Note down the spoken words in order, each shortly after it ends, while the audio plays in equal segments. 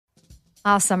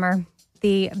Summer,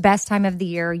 the best time of the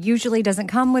year, usually doesn't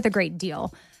come with a great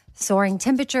deal. Soaring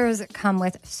temperatures come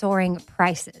with soaring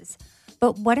prices.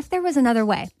 But what if there was another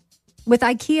way? With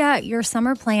IKEA, your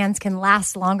summer plans can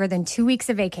last longer than 2 weeks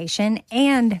of vacation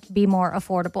and be more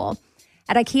affordable.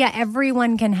 At IKEA,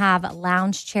 everyone can have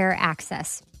lounge chair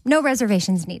access. No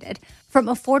reservations needed. From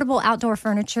affordable outdoor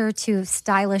furniture to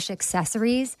stylish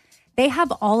accessories, they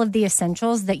have all of the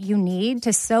essentials that you need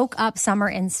to soak up summer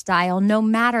in style, no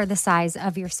matter the size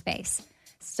of your space.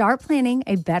 Start planning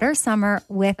a better summer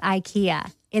with IKEA.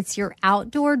 It's your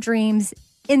outdoor dreams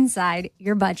inside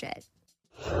your budget.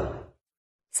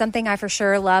 Something I for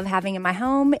sure love having in my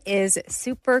home is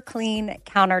super clean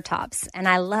countertops, and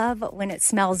I love when it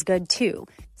smells good too.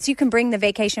 So you can bring the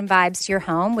vacation vibes to your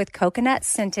home with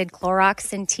coconut-scented Clorox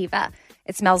Scentiva.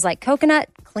 It smells like coconut,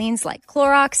 cleans like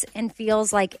Clorox, and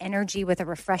feels like energy with a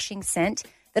refreshing scent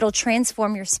that'll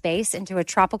transform your space into a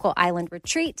tropical island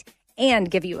retreat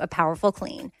and give you a powerful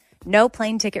clean. No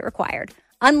plane ticket required.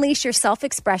 Unleash your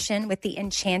self-expression with the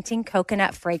enchanting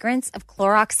coconut fragrance of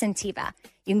Clorox Scentiva.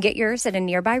 You can get yours at a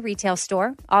nearby retail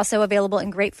store, also available in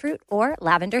grapefruit or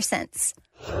lavender scents.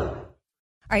 All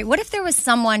right, what if there was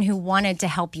someone who wanted to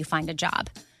help you find a job?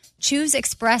 Choose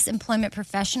Express Employment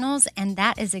Professionals, and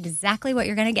that is exactly what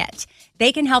you're going to get.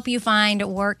 They can help you find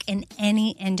work in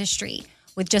any industry.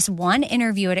 With just one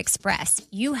interview at Express,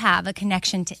 you have a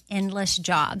connection to endless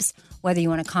jobs. Whether you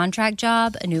want a contract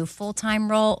job, a new full-time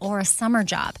role, or a summer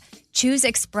job, choose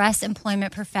Express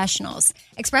Employment Professionals.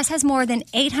 Express has more than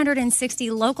 860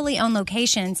 locally owned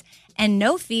locations and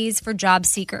no fees for job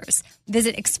seekers.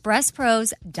 Visit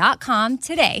expresspros.com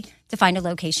today to find a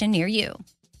location near you.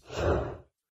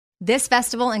 This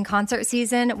festival and concert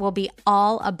season will be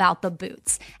all about the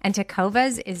boots, and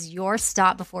Tecovas is your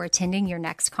stop before attending your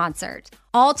next concert.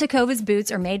 All Tecovas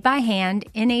boots are made by hand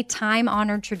in a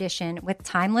time-honored tradition with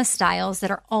timeless styles that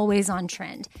are always on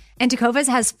trend. And Tecovas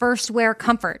has first wear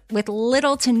comfort with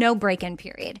little to no break-in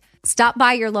period. Stop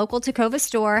by your local Tecova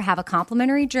store, have a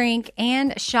complimentary drink,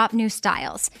 and shop new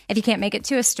styles. If you can't make it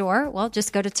to a store, well,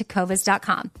 just go to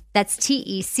tecovas.com. That's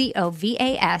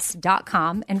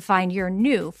TECOVAS.com and find your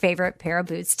new favorite pair of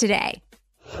boots today.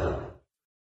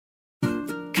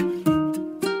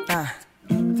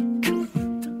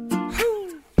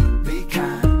 Be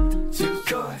kind, choose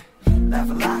joy, laugh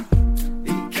a lot.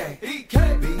 Be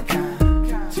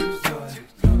kind, choose joy,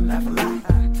 laugh a lot.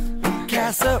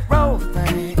 Casserole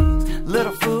thing.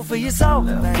 Little food for your soul,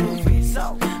 thing.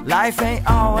 Life ain't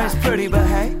always pretty, but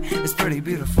hey, it's pretty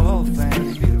beautiful,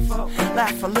 thing.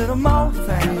 Laugh a little more,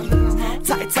 thing.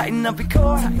 Tighten up your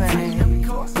core,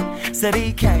 thing. Said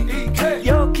EK,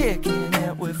 you're kicking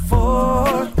it with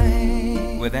four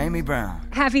things with Amy Brown.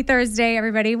 Happy Thursday,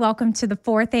 everybody. Welcome to the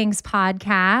Four Things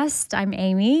podcast. I'm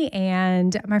Amy,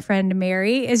 and my friend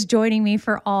Mary is joining me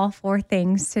for all four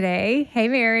things today. Hey,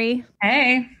 Mary.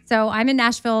 Hey. So I'm in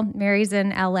Nashville. Mary's in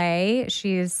LA.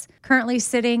 She's currently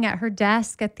sitting at her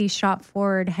desk at the Shop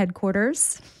Forward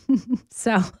headquarters.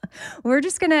 So we're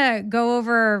just going to go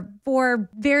over four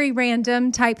very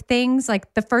random type things.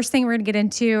 Like the first thing we're going to get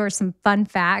into are some fun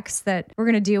facts that we're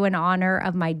going to do in honor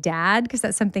of my dad, because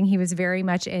that's something he was very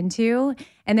much into.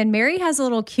 And then Mary has a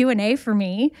little Q&A for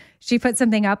me. She put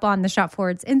something up on the Shop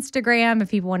Forward's Instagram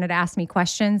if people wanted to ask me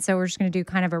questions. So we're just going to do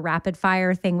kind of a rapid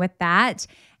fire thing with that.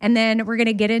 And then we're going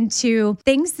to get into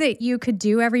things that you could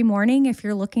do every morning if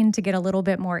you're looking to get a little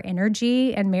bit more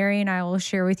energy. And Mary and I will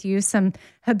share with you some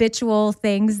habitual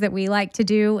things that we like to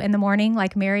do in the morning.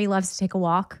 Like Mary loves to take a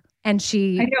walk, and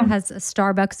she has a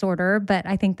Starbucks order, but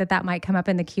I think that might come up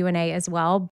in the Q&A as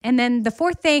well. And then the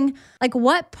fourth thing, like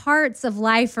what parts of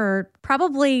life are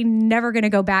probably never going to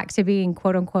go back to being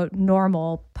quote unquote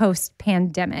normal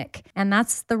post-pandemic. And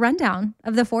that's the rundown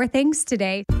of the four things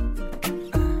today.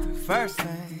 First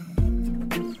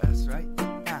thing, that's right.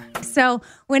 So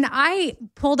when I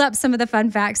pulled up some of the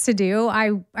fun facts to do,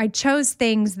 I chose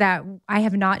things that I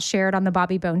have not shared on the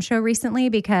Bobby Bone Show recently,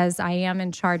 because I am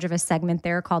in charge of a segment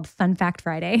there called Fun Fact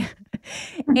Friday.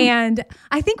 And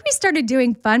I think we started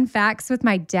doing fun facts with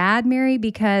my dad, Mary,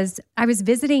 because I was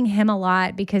visiting him a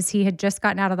lot because he had just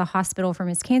gotten out of the hospital from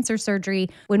his cancer surgery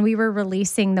when we were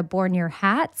releasing the Born Your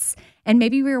hats. And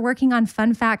maybe we were working on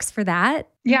fun facts for that.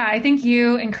 Yeah, I think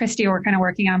you and Christy were kind of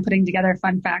working on putting together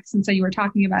fun facts. And so you were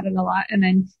talking about it a lot. And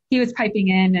then he was piping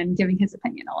in and giving his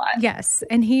opinion a lot. Yes.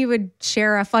 And he would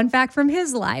share a fun fact from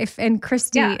his life. And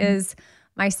Christy is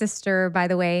my sister, by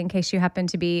the way, in case you happen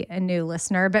to be a new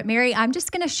listener. But Mary, I'm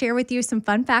just going to share with you some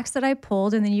fun facts that I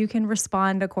pulled, and then you can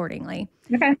respond accordingly.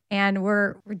 Okay. And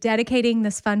we're dedicating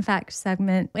this fun fact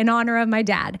segment in honor of my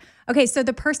dad. Okay, so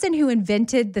the person who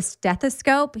invented the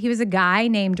stethoscope, he was a guy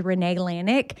named Rene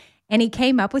Laennec, and he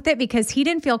came up with it because he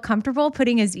didn't feel comfortable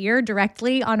putting his ear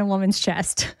directly on a woman's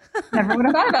chest. Never would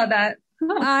have thought about that.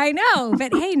 I know.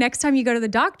 But hey, next time you go to the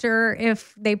doctor,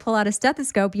 if they pull out a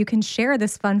stethoscope, you can share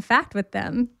this fun fact with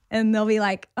them. And they'll be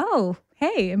like, oh,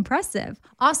 hey, impressive.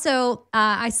 Also,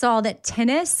 I saw that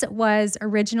tennis was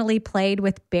originally played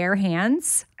with bare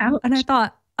hands. Ouch. And I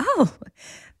thought, oh,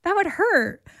 that would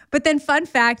hurt. But then fun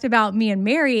fact about me and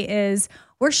Mary is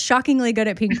we're shockingly good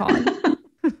at ping pong.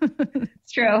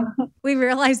 It's true. We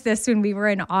realized this when we were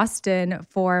in Austin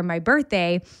for my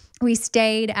birthday. We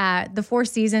stayed at the Four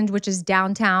Seasons, which is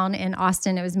downtown in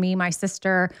Austin. It was me, my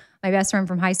sister, my best friend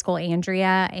from high school,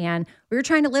 Andrea, and we were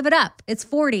trying to live it up. It's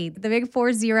 40, the big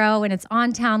 40, and it's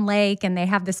on Town Lake, and they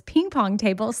have this ping pong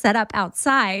table set up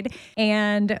outside,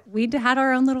 and we had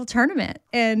our own little tournament,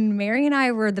 and Mary and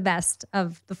I were the best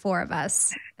of the four of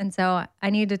us. And so I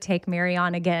need to take Mary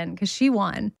on again because she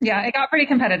won. Yeah, it got pretty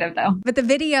competitive though. But the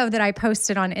video that I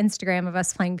posted on Instagram of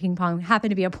us playing ping pong happened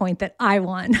to be a point that I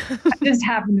won. It just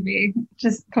happened to be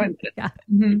just coincidence. Yeah.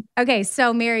 Mm-hmm. Okay,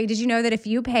 so Mary, did you know that if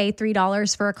you pay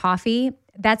 $3 for a coffee,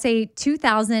 that's a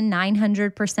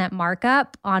 2,900%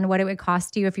 markup on what it would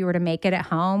cost you if you were to make it at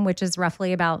home, which is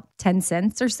roughly about 10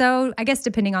 cents or so, I guess,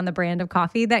 depending on the brand of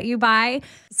coffee that you buy.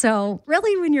 So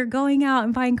really, when you're going out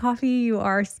and buying coffee, you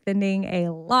are spending a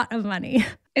lot of money.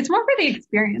 It's more for the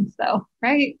experience though,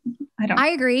 right? I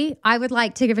agree. I would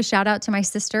like to give a shout out to my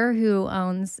sister who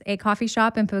owns a coffee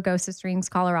shop in Pagosa Springs,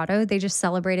 Colorado. They just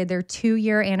celebrated their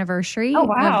 2-year anniversary of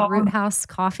Root House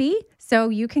Coffee. So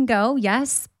you can go,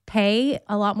 yes, pay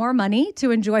a lot more money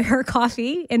to enjoy her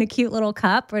coffee in a cute little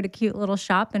cup or at a cute little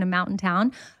shop in a mountain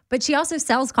town. But she also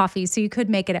sells coffee, so you could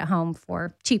make it at home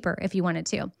for cheaper if you wanted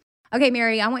to. Okay,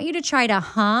 Mary, I want you to try to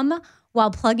hum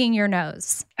while plugging your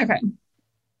nose. Okay.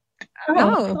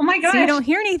 Oh my gosh. So you don't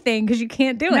hear anything because you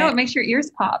can't do it. No, it makes your ears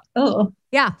pop. Oh.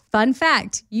 Yeah. Fun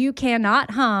fact. You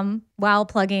cannot hum while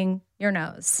plugging your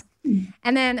nose.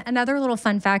 And then another little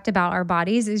fun fact about our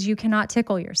bodies is you cannot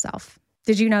tickle yourself.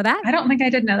 Did you know that? I don't think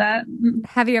I did know that.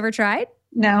 Have you ever tried?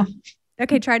 No.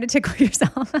 Okay, try to tickle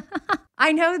yourself.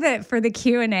 I know that for the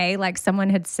Q&A, like someone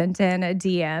had sent in a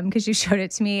DM because you showed it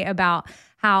to me about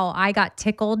how I got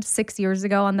tickled 6 years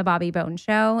ago on the Bobby Bone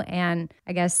Show. And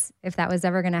I guess if that was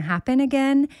ever going to happen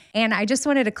again. And I just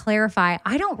wanted to clarify,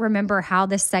 I don't remember how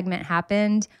this segment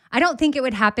happened. I don't think it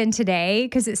would happen today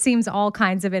because it seems all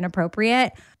kinds of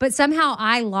inappropriate. But somehow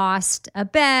I lost a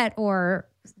bet or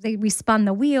we spun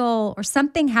the wheel or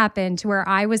something happened to where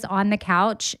I was on the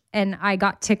couch and I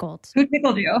got tickled. Who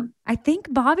tickled you? I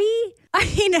think Bobby.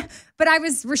 But I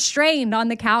was restrained on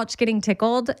the couch getting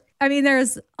tickled. I mean,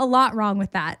 there's a lot wrong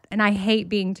with that. And I hate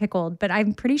being tickled, but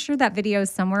I'm pretty sure that video is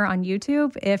somewhere on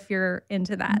YouTube if you're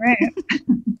into that. Right.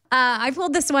 I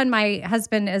pulled this one. My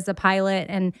husband is a pilot,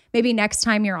 and maybe next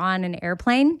time you're on an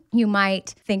airplane, you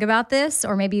might think about this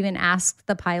or maybe even ask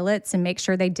the pilots and make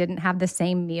sure they didn't have the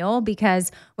same meal, because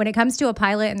when it comes to a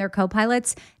pilot and their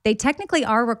co-pilots, they technically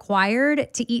are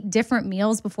required to eat different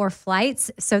meals before flights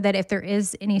so that if there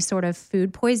is any sort of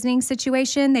food poisoning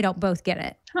situation, they don't both get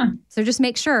it. Huh. So just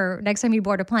make sure next time you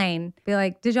board a plane, be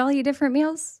like, did y'all eat different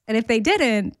meals? And if they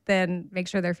didn't, then make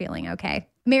sure they're feeling okay.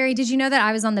 Mary, did you know that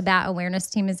I was on the bat awareness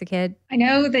team as a kid? I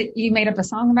know that you made up a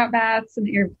song about bats and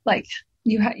that you're like,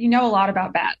 you know a lot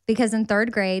about bats. Because in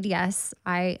 3rd grade, yes,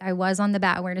 I was on the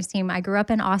bat awareness team. I grew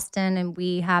up in Austin, and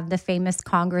we have the famous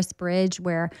Congress Bridge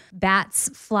where bats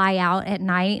fly out at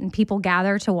night and people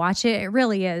gather to watch it. It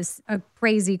really is a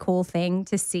crazy cool thing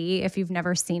to see if you've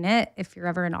never seen it, if you're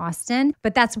ever in Austin.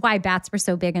 But that's why bats were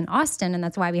so big in Austin, and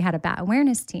that's why we had a bat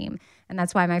awareness team. And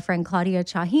that's why my friend Claudia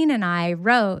Chaheen and I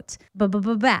wrote,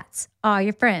 "Bats are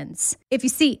your friends. If you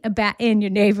see a bat in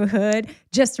your neighborhood,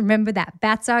 just remember that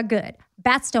bats are good.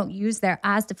 Bats don't use their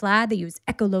eyes to fly. They use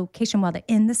echolocation while they're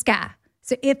in the sky.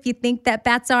 So if you think that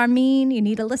bats are mean, you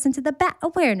need to listen to the bat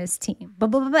awareness team.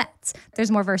 Bats."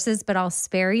 There's more verses, but I'll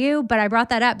spare you. But I brought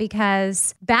that up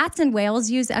because bats and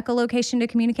whales use echolocation to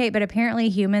communicate, but apparently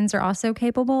humans are also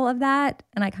capable of that.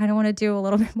 And I kind of want to do a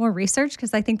little bit more research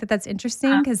because I think that that's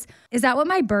interesting. Because is that what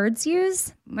my birds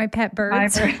use? My pet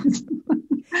birds? My birds.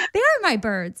 They are my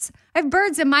birds. I have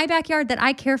birds in my backyard that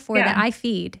I care for, that I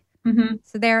feed. Mm-hmm.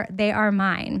 So they are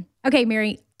mine. Okay,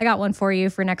 Mary, I got one for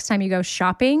you for next time you go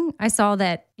shopping. I saw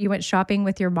that you went shopping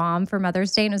with your mom for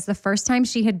Mother's Day, and it was the first time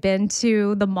she had been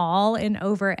to the mall in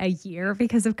over a year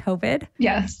because of COVID.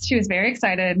 Yes, she was very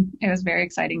excited. It was a very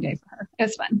exciting day for her. It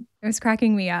was fun. It was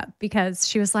cracking me up because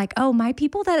she was like, oh, my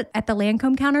people that at the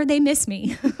Lancome counter, they miss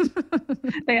me.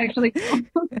 They actually do.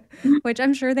 Which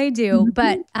I'm sure they do.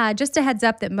 But just a heads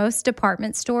up that most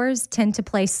department stores tend to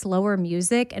play slower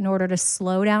music in order to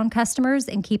slow down customers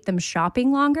and keep them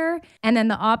shopping longer. And then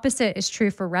the opposite is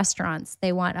true for restaurants.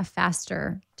 They want a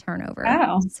faster turnover.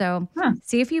 Oh. So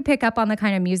see if you pick up on the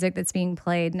kind of music that's being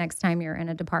played next time you're in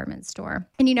a department store.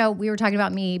 And, we were talking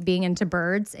about me being into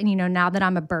birds. And, now that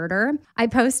I'm a birder, I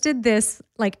posted this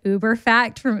like Uber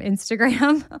fact from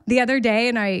Instagram the other day.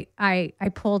 And I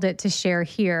pulled it to share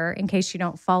here in case you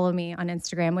don't follow me on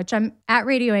Instagram, which I'm at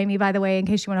Radio Amy, by the way, in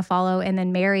case you want to follow. And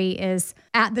then Mary is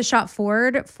at the Shop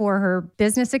Forward for her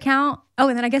business account. Oh,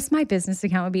 and then I guess my business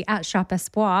account would be at Shop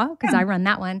Espoir because I run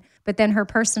that one. But then her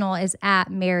personal is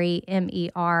at Mary, MERI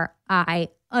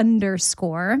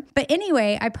 _. But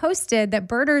anyway, I posted that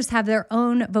birders have their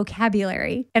own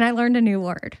vocabulary. And I learned a new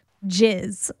word,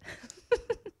 jizz,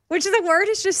 which the word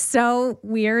is just so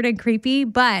weird and creepy,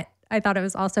 but I thought it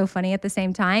was also funny at the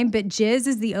same time. But jizz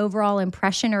is the overall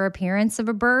impression or appearance of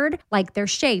a bird, like their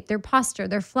shape, their posture,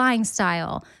 their flying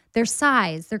style, their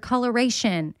size, their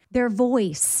coloration, their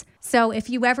voice. So if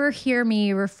you ever hear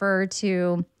me refer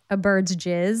to a bird's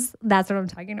jizz, that's what I'm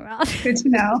talking about. Good to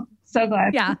know. So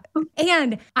glad. Yeah.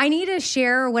 And I need to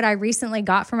share what I recently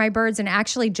got for my birds, and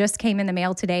actually just came in the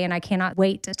mail today, and I cannot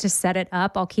wait to set it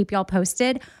up. I'll keep y'all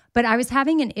posted. But I was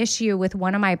having an issue with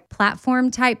one of my platform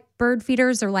type bird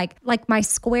feeders, or like my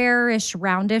square-ish,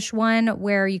 roundish one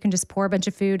where you can just pour a bunch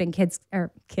of food and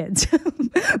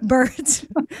birds.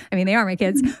 I mean, they are my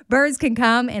kids. Birds can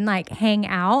come and like hang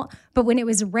out. But when it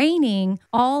was raining,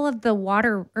 all of the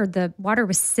water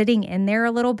was sitting in there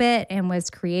a little bit and was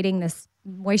creating this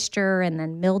moisture and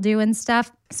then mildew and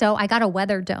stuff. So I got a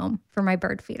weather dome for my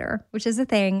bird feeder, which is a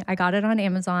thing. I got it on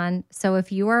Amazon. So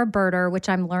if you are a birder, which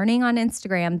I'm learning on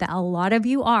Instagram that a lot of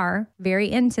you are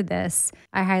very into this,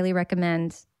 I highly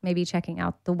recommend maybe checking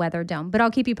out the weather dome. But I'll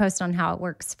keep you posted on how it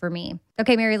works for me.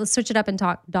 Okay, Mary, let's switch it up and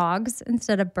talk dogs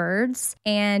instead of birds.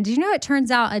 And it turns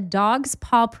out a dog's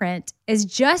paw print is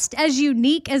just as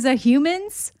unique as a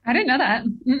human's. I didn't know that.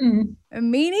 Mm-mm.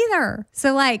 Me neither.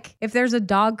 So like if there's a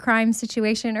dog crime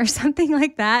situation or something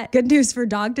like that, good news for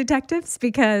dog detectives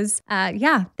because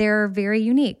they're very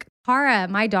unique. Cara,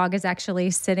 my dog, is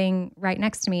actually sitting right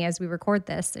next to me as we record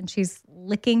this, and she's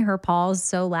licking her paws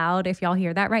so loud. If y'all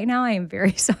hear that right now, I am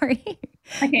very sorry.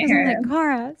 I can't hear it.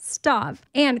 Cara, stop.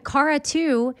 And Cara,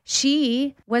 too,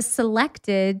 she was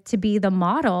selected to be the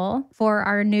model for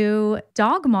our new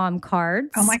Dog Mom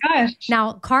cards. Oh my gosh.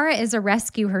 Now, Cara is a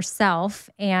rescue herself,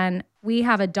 and we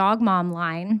have a Dog Mom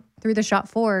line through the Shop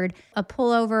Forward, a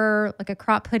pullover, like a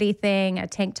crop hoodie thing, a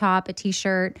tank top, a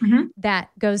t-shirt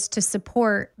that goes to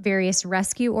support various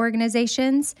rescue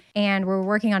organizations. And we're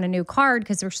working on a new card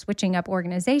because we're switching up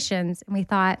organizations. And we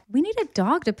thought, we need a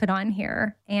dog to put on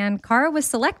here. And Cara was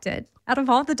selected out of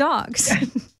all the dogs.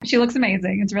 She looks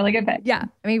amazing. It's a really good pick. Yeah.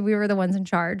 I mean, we were the ones in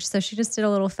charge. So she just did a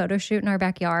little photo shoot in our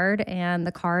backyard, and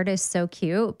the card is so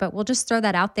cute. But we'll just throw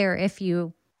that out there if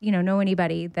you know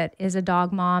anybody that is a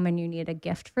dog mom and you need a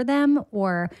gift for them,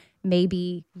 or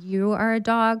maybe you are a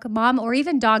dog mom or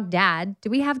even dog dad. Do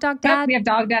we have dog dad? Yep, we have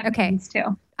dog dad. Okay.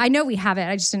 Too. I know we have it.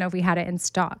 I just didn't know if we had it in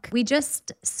stock. We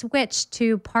just switched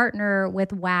to partner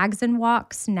with Wags and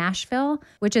Walks Nashville,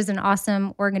 which is an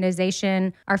awesome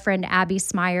organization. Our friend Abby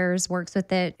Smyers works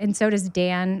with it. And so does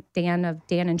Dan of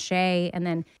Dan and Shay. And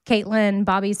then Caitlin,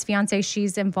 Bobby's fiance,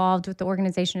 she's involved with the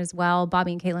organization as well.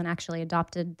 Bobby and Caitlin actually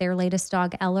adopted their latest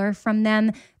dog, Eller, from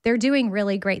them. They're doing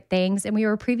really great things. And we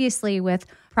were previously with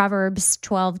Proverbs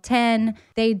 12:10.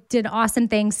 They did awesome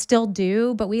things, still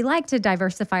do, but we like to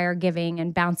diversify our giving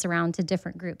and bounce around to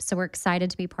different groups. So we're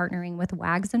excited to be partnering with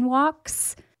Wags and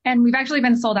Walks. And we've actually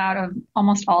been sold out of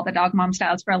almost all the Dog Mom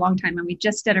styles for a long time. And we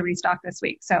just did a restock this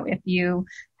week. So if you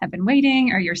have been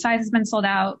waiting or your size has been sold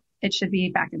out, it should be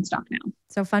back in stock now.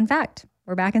 So fun fact,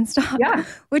 we're back in stock. Yeah.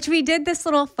 Which we did this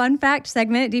little fun fact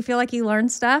segment. Do you feel like you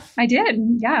learned stuff? I did.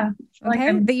 Yeah.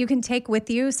 Okay. That you can take with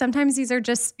you. Sometimes these are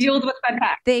just fueled with fun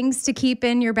facts. Things to keep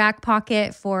in your back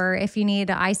pocket for if you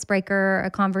need an icebreaker, a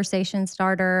conversation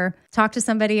starter, talk to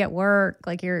somebody at work.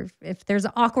 Like if there's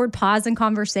an awkward pause in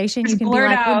conversation, just you can be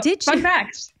like, well, did you? Fun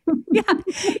facts. Yeah. You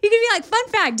can be like, fun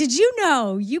fact, did you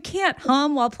know you can't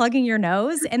hum while plugging your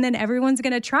nose? And then everyone's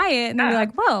going to try it. And they'll be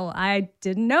like, whoa, I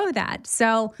didn't know that.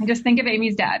 So I just think of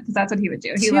Amy's dad because that's what he would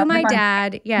do. To my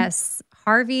dad, yes.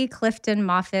 Harvey Clifton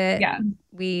Moffitt. Yeah.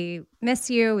 We miss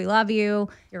you. We love you.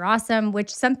 You're awesome.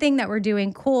 Which something that we're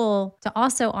doing cool to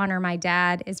also honor my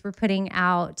dad is we're putting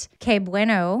out Que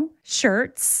Bueno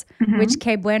shirts, which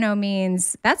Que Bueno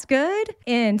means that's good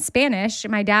in Spanish.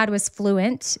 My dad was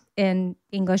fluent in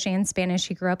English and Spanish.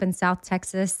 He grew up in South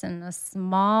Texas in a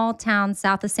small town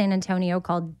south of San Antonio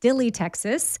called Dilley,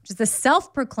 Texas, which is the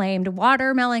self-proclaimed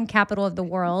watermelon capital of the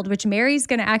world, which Mary's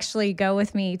going to actually go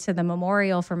with me to the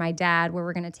memorial for my dad where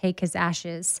we're going to take his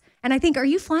ashes. And I think, are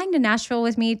you flying to Nashville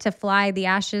with me to fly the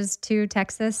ashes to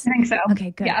Texas? I think so.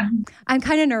 Okay, good. Yeah. I'm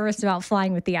kind of nervous about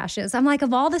flying with the ashes. I'm like,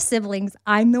 of all the siblings,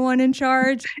 I'm the one in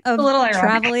charge of a little ironic.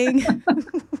 traveling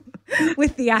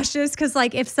with the ashes. Because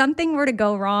like if something were to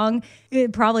go wrong,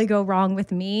 it'd probably go wrong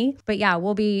with me. But yeah,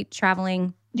 we'll be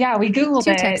traveling. Yeah, we Googled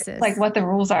it, Texas. like what the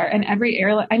rules are. And every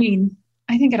airline, I mean,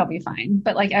 I think it'll be fine.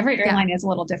 But like every airline is a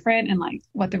little different. And like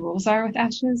what the rules are with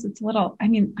ashes, it's a little, I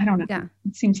mean, I don't know. Yeah.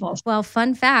 It seems a little. Well,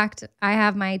 fun fact, I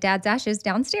have my dad's ashes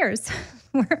downstairs.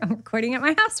 I'm recording at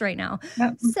my house right now.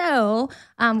 Yep. So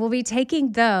we'll be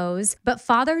taking those. But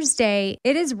Father's Day,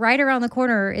 it is right around the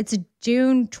corner. It's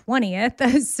June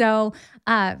 20th. So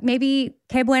maybe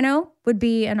Que Bueno would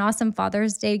be an awesome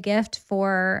Father's Day gift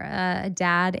for a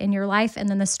dad in your life. And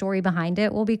then the story behind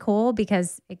it will be cool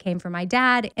because it came from my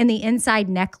dad. In the inside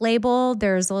neck label,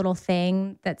 there's a little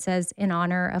thing that says in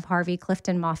honor of Harvey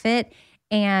Clifton Moffett.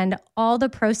 And all the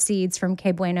proceeds from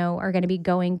Que Bueno are going to be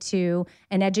going to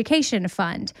an education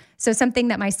fund. So something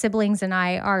that my siblings and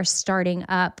I are starting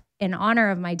up in honor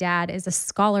of my dad is a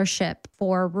scholarship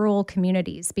for rural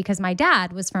communities because my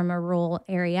dad was from a rural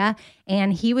area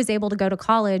and he was able to go to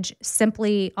college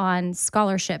simply on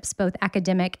scholarships, both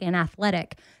academic and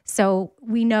athletic. So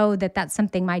we know that that's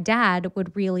something my dad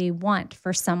would really want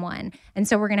for someone. And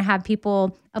so we're going to have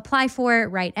people apply for it,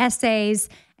 write essays,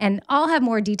 and I'll have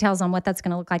more details on what that's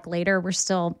going to look like later. It's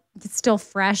still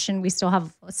fresh and we still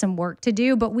have some work to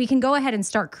do, but we can go ahead and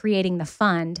start creating the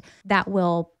fund that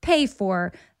will pay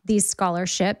for these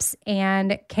scholarships.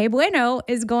 And Que Bueno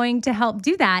is going to help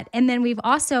do that. And then we've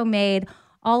also made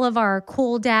all of our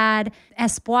Cool Dad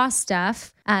Espoir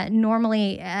stuff.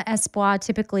 Normally, Espoir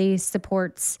typically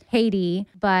supports Haiti,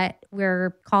 but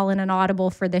we're calling an audible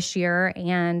for this year.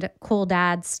 And Cool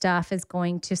Dad stuff is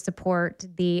going to support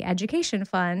the education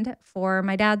fund for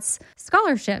my dad's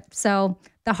scholarship. So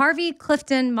the Harvey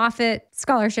Clifton Moffett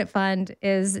Scholarship Fund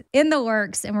is in the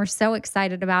works, and we're so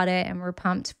excited about it. And we're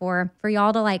pumped for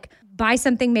y'all to like buy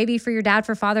something maybe for your dad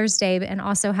for Father's Day and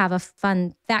also have a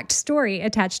fun fact story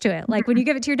attached to it. Like when you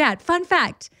give it to your dad, fun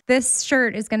fact, this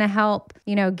shirt is going to help,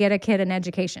 get a kid an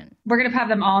education. We're going to have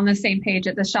them all on the same page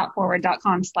at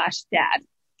theshopforward.com/dad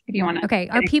if you want to. Okay.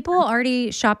 Are people already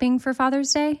shopping for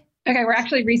Father's Day? Okay. We're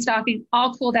actually restocking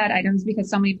all Cool Dad items because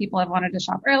so many people have wanted to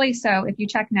shop early. So if you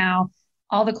check now,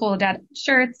 all the Cool Dad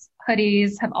shirts,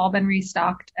 hoodies have all been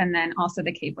restocked. And then also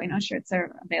the Que Bueno shirts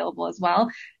are available as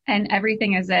well. And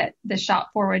everything is at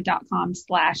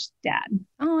theshopforward.com/dad.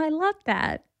 Oh, I love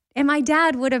that. And my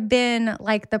dad would have been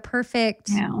like the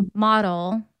perfect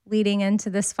model leading into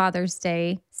this Father's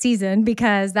Day season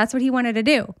because that's what he wanted to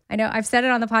do. I know I've said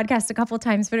it on the podcast a couple of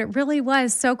times, but it really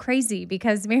was so crazy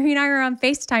because Mary and I were on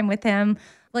FaceTime with him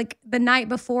like the night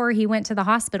before he went to the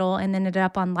hospital and then ended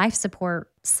up on life support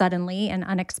suddenly and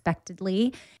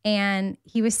unexpectedly. And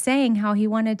he was saying how he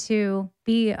wanted to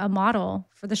be a model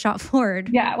for the Shop Forward.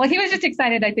 Yeah. Well, he was just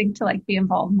excited, I think, to like be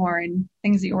involved more in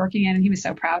things that you're working in. And he was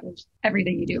so proud of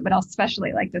everything you do, but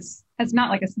especially like this as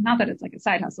not that it's like a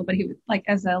side hustle, but he was like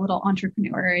as a little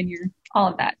entrepreneur and all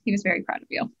of that. He was very proud of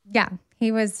you. Yeah.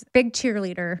 He was big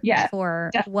cheerleader for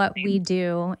definitely. What we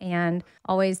do and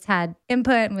always had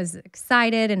input and was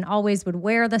excited and always would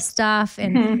wear the stuff.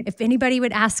 And if anybody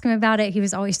would ask him about it, he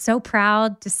was always so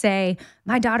proud to say,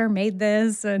 my daughter made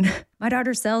this and my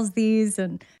daughter sells these.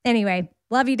 And anyway,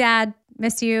 love you, Dad.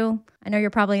 Miss you. I know you're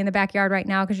probably in the backyard right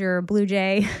now because you're a Blue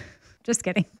Jay. Just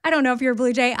kidding. I don't know if you're a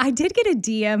Blue Jay. I did get a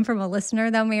DM from a listener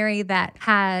though, Mary, that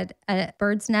had a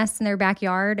bird's nest in their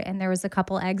backyard and there was a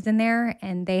couple eggs in there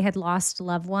and they had lost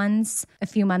loved ones a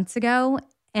few months ago.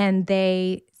 And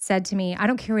they said to me, I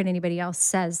don't care what anybody else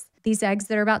says. These eggs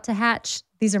that are about to hatch,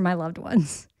 these are my loved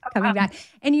ones coming back.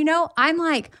 And I'm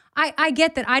like, I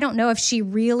get that. I don't know if she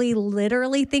really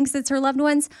literally thinks it's her loved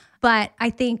ones, but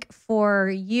I think for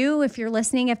you, if you're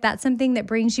listening, if that's something that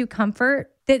brings you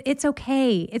comfort, that it's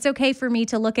okay. It's okay for me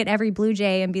to look at every Blue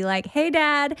Jay and be like, hey,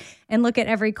 Dad, and look at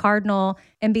every Cardinal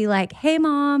and be like, hey,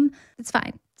 Mom. It's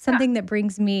fine. Something that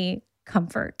brings me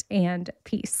comfort and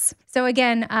peace. So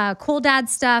again, Cool Dad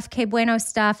stuff, Que Bueno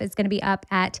stuff is going to be up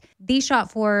at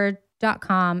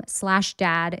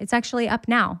theshopforward.com/dad. It's actually up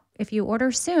now. if you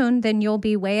order soon, then you'll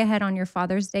be way ahead on your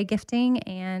Father's Day gifting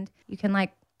and you can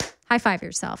like high five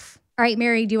yourself. All right,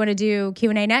 Mary, do you want to do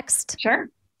Q&A next? Sure.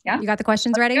 Yeah. You got the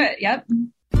questions ready? Good. Yep.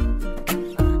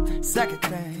 Second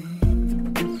thing.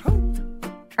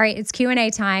 All right, it's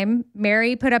Q&A time.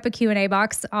 Mary put up a Q&A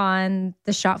box on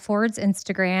the Shop Forward's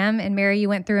Instagram. And Mary, you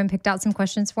went through and picked out some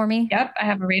questions for me? Yep. I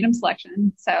have a random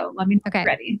selection. So let me know if you're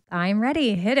ready. I'm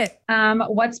ready. Hit it.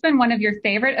 What's been one of your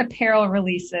favorite apparel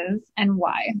releases and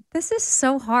why? This is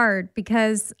so hard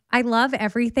because I love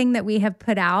everything that we have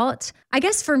put out. I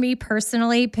guess for me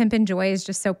personally, Pimp and Joy is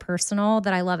just so personal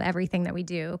that I love everything that we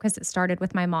do because it started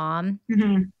with my mom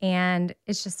and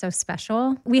it's just so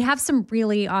special. We have some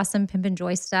really awesome Pimp and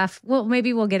Joy stuff. Well,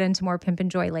 maybe we'll get into more Pimp and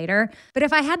Joy later. But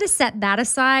if I had to set that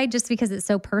aside just because it's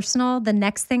so personal, the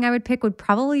next thing I would pick would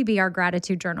probably be our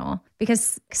gratitude journal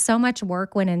because so much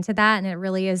work went into that and it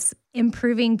really is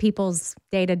improving people's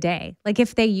day to day. Like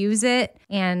if they use it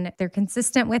and they're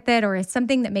consistent with it or it's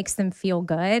something that makes them feel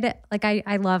good. Like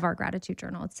I love our gratitude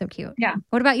journal. It's so cute. Yeah.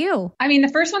 What about you? I mean, the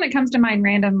first one that comes to mind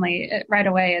randomly right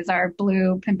away is our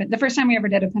blue the first time we ever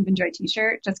did a Pimp and Joy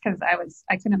t-shirt, just because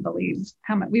I couldn't believe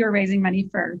how much we were raising money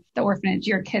for the orphanage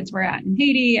your kids were at in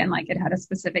Haiti. And like it had a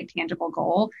specific tangible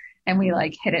goal. And we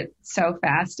like hit it so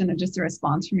fast and just a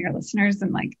response from your listeners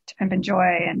and like to Pimp and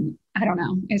Joy. And I don't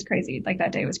know, it was crazy. Like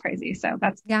that day was crazy. So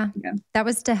that's, that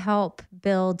was to help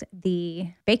build the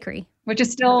bakery, which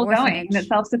is still going. It's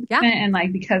self-sufficient. And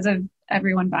like, because of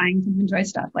everyone buying Pimp and Joy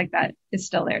stuff, like that is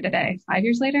still there today. 5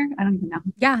 years later, I don't even know.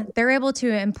 Yeah. They're able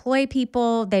to employ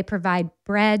people. They provide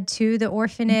bread to the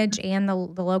orphanage and the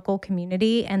local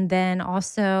community. And then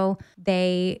also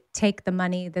they take the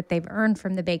money that they've earned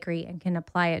from the bakery and can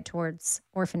apply it towards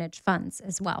orphanage funds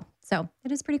as well. So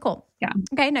it is pretty cool. Yeah.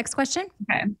 Okay. Next question.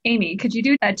 Okay. Amy, could you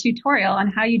do a tutorial on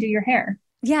how you do your hair?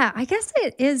 Yeah, I guess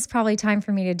it is probably time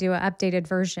for me to do an updated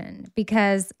version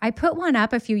because I put one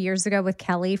up a few years ago with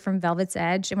Kelly from Velvet's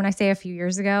Edge. And when I say a few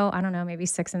years ago, I don't know, maybe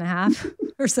 6.5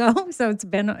 or so. So it's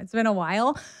been a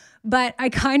while. But I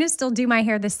kind of still do my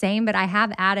hair the same, but I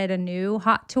have added a new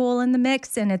hot tool in the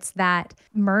mix. And it's that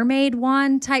mermaid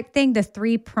wand type thing, the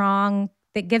 3-prong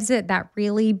that gives it that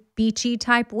really beachy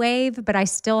type wave, but I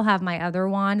still have my other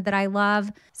wand that I love.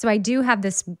 So I do have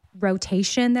this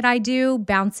rotation that I do,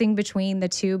 bouncing between the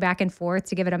two back and forth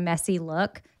to give it a messy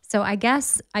look. So I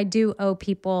guess I do owe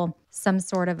people some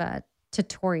sort of a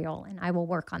tutorial and I will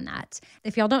work on that.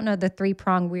 If y'all don't know the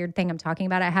 3-prong weird thing I'm talking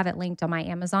about, I have it linked on my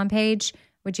Amazon page,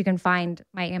 which you can find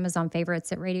my Amazon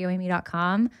favorites at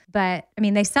radioamy.com. But I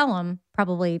mean, they sell them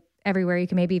probably everywhere. You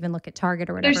can maybe even look at Target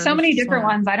or whatever. There's so many different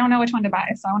ones. I don't know which one to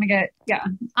buy. So I want to get,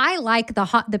 I like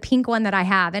the pink one that I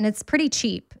have and it's pretty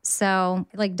cheap. So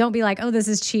like, don't be like, oh, this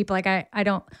is cheap. Like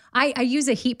I use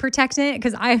a heat protectant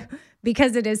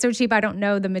because it is so cheap. I don't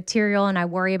know the material and I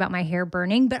worry about my hair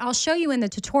burning, but I'll show you in the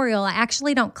tutorial. I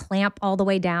actually don't clamp all the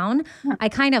way down. I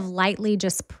kind of lightly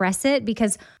just press it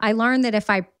because I learned that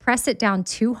if I press it down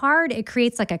too hard, it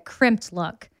creates like a crimped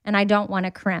look and I don't want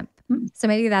to crimp. So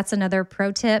maybe that's another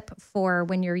pro tip for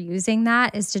when you're using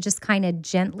that is to just kind of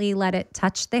gently let it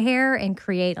touch the hair and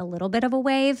create a little bit of a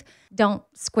wave. Don't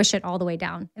squish it all the way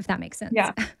down, if that makes sense.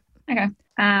 Yeah. Okay.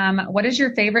 What is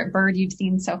your favorite bird you've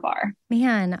seen so far?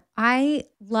 Man, I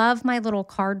love my little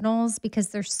cardinals because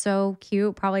they're so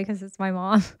cute, probably because it's my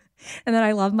mom. And then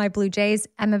I love my blue jays.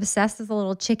 I'm obsessed with the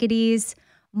little chickadees.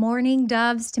 Mourning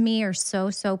doves to me are so,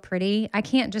 so pretty. I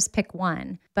can't just pick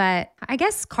one, but I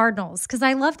guess cardinals, because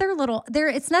I love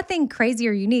it's nothing crazy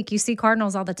or unique. You see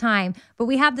cardinals all the time, but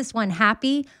we have this one,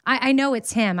 Happy. I know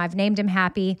it's him. I've named him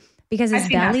Happy because his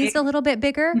belly's a little bit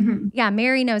bigger. Mm-hmm. Yeah,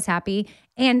 Mary knows Happy.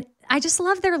 And I just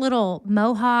love their little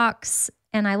mohawks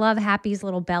and I love Happy's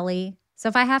little belly. So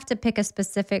if I have to pick a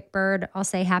specific bird, I'll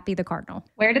say Happy the cardinal.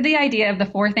 Where did the idea of the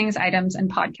 4 things, items,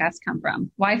 and podcast come from?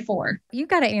 Why 4? You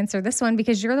got to answer this one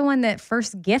because you're the one that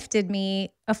first gifted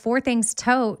me a 4 things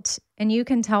tote. And you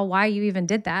can tell why you even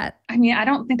did that. I mean, I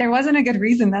don't think there wasn't a good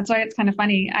reason. That's why it's kind of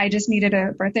funny. I just needed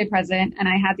a birthday present and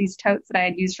I had these totes that I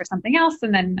had used for something else.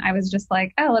 And then I was just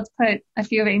like, oh, let's put a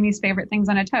few of Amy's favorite things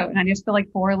on a tote. And I just feel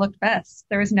like 4 looked best.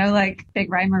 There was no like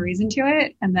big rhyme or reason to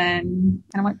it. And then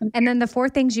kind of went from there. And then the 4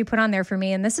 things you put on there for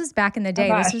me, and this is back in the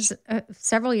day, this was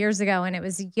several years ago, and it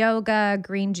was yoga,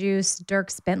 green juice,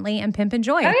 Dierks Bentley, and Pimp and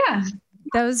Joy. Oh yeah.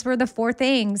 Those were the 4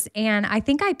 things. And I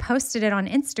think I posted it on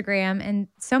Instagram and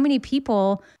so many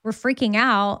people were freaking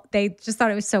out. They just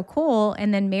thought it was so cool.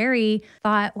 And then Mary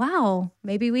thought, wow,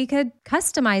 maybe we could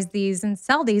customize these and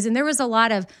sell these. And there was a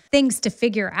lot of things to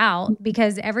figure out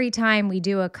because every time we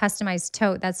do a customized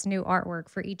tote, that's new artwork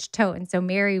for each tote. And so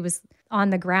Mary was on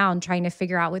the ground trying to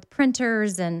figure out with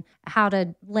printers and how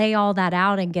to lay all that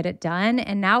out and get it done.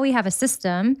 And now we have a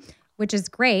system, which is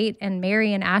great. And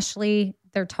Mary and Ashley,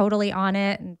 they're totally on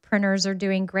it, and printers are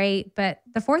doing great. But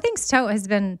the Four Things tote has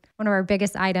been one of our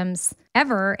biggest items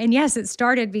ever. And yes, it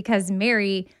started because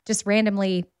Mary just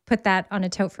randomly put that on a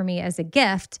tote for me as a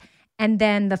gift. And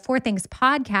then the Four Things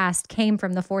podcast came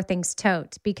from the Four Things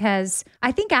tote, because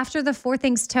I think after the Four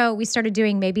Things tote, we started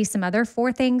doing maybe some other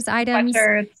Four Things items.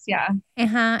 Sweatshirts,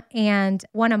 yeah. And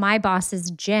one of my bosses,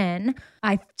 Jen,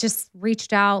 I just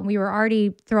reached out. We were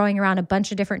already throwing around a bunch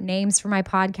of different names for my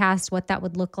podcast, what that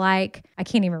would look like. I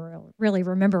can't even really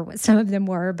remember what some of them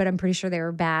were, but I'm pretty sure they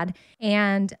were bad.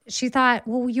 And she thought,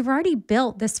 well, you've already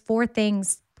built this Four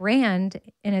Things brand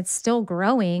and it's still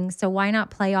growing. So why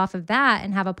not play off of that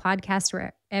and have a podcast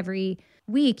where every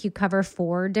week you cover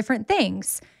 4 different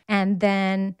things? And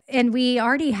we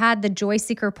already had the Joy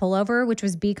Seeker pullover, which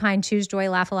was Be Kind, Choose Joy,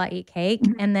 Laugh a Lot, Eat Cake.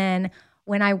 Mm-hmm. And then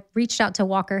when I reached out to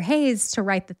Walker Hayes to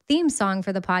write the theme song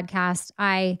for the podcast,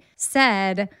 I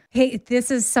said, hey,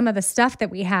 this is some of the stuff that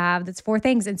we have. That's 4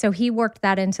 things. And so he worked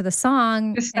that into the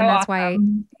song. So and that's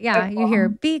awesome. why, So you hear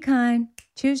Be Kind,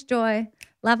 Choose Joy,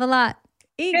 Laugh a Lot,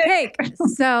 Eat Cake.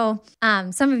 So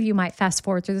some of you might fast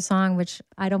forward through the song, which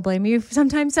I don't blame you.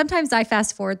 Sometimes I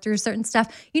fast forward through certain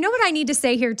stuff. You know what I need to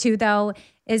say here too, though,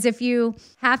 is if you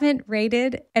haven't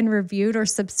rated and reviewed or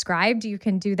subscribed, you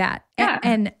can do that. Yeah.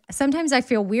 And sometimes I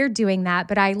feel weird doing that,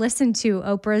 but I listen to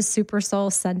Oprah's Super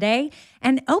Soul Sunday,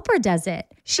 and Oprah does it.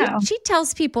 She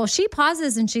tells people, she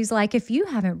pauses and she's like, if you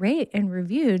haven't rated and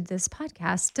reviewed this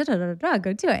podcast,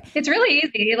 go do it. It's really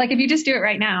easy. Like if you just do it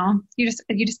right now, you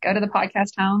just go to the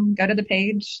podcast home, go to the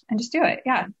page and just do it.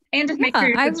 Yeah. And just make sure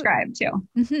you're subscribed too.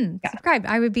 Mm-hmm. Yeah. Subscribe.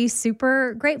 I would be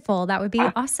super grateful. That would be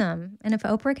awesome. And if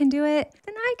Oprah can do it,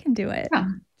 then I can do it. Yeah.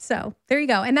 So there you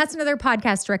go. And that's another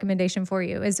podcast recommendation for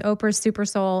you is Oprah's Super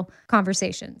Soul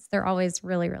Conversations. They're always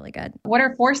really, really good. What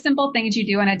are 4 simple things you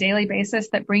do on a daily basis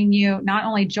that bring you not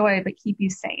only joy, but keep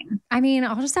you sane? I mean,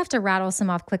 I'll just have to rattle some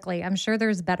off quickly. I'm sure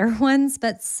there's better ones,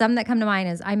 but some that come to mind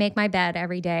is I make my bed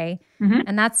every day. Mm-hmm.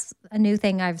 And that's a new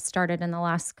thing I've started in the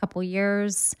last couple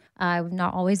years. I've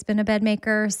not always been a bed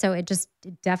maker, so it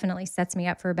definitely sets me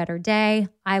up for a better day.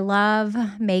 I love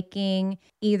making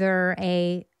either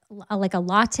a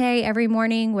latte every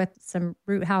morning with some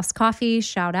Root House coffee,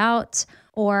 shout out,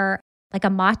 or like a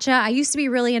matcha. I used to be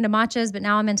really into matchas, but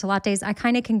now I'm into lattes. I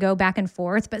kind of can go back and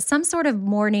forth, but some sort of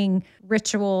morning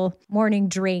ritual, morning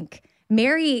drink.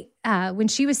 Mary, when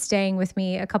she was staying with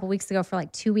me a couple weeks ago for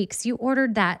like 2 weeks, you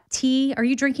ordered that tea. Are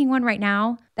you drinking one right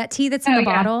now? That tea that's in the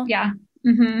bottle? Yeah.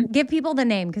 Mm-hmm. Give people the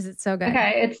name because it's so good.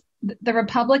 Okay. It's the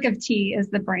Republic of Tea is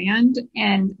the brand.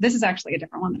 And this is actually a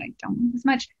different one that I don't like as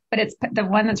much, but it's the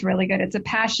one that's really good. It's a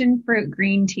passion fruit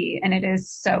green tea and it is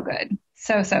so good.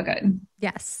 So good.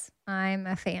 Yes. I'm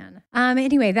a fan.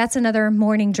 Anyway, that's another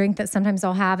morning drink that sometimes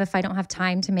I'll have if I don't have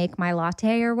time to make my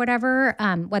latte or whatever,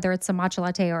 whether it's a matcha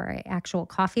latte or an actual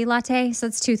coffee latte. So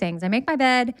it's 2 things. I make my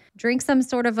bed, drink some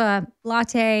sort of a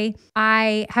latte.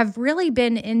 I have really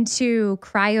been into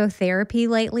cryotherapy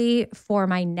lately for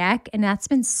my neck, and that's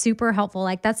been super helpful.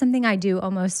 Like that's something I do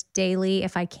almost daily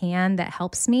if I can that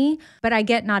helps me, but I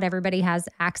get not everybody has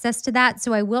access to that.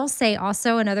 So I will say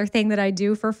also another thing that I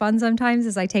do for fun sometimes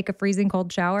is I take a freezing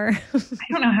cold shower. I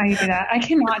don't know how you do that. I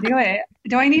cannot do it.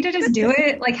 Do I need to just do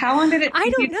it? Like how long did it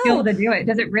take you to feel to do it?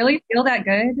 Does it really feel that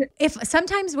good? If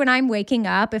sometimes when I'm waking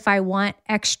up, if I want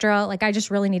extra, like I just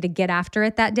really need to get after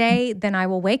it that day, then I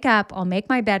will wake up, I'll make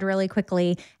my bed really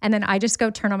quickly, and then I just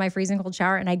go turn on my freezing cold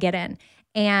shower and I get in.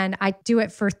 And I do it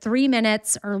for 3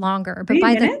 minutes or longer. But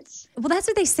 3 minutes? Well, that's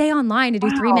what they say online to do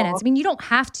 3 minutes. I mean, you don't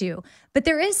have to, but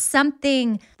there is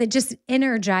something that just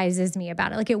energizes me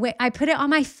about it. Like I put it on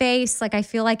my face. Like I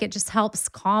feel like it just helps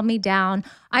calm me down.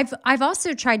 I've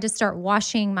also tried to start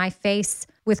washing my face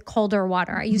with colder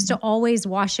water. I used to always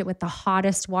wash it with the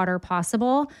hottest water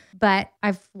possible, but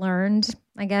I've learned,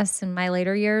 I guess, in my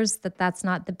later years that that's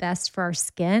not the best for our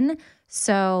skin.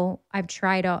 So I've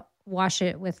tried to wash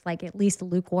it with like at least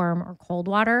lukewarm or cold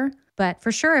water. But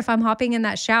for sure, if I'm hopping in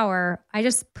that shower, I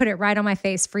just put it right on my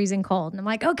face, freezing cold. And I'm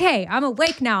like, okay, I'm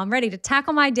awake now. I'm ready to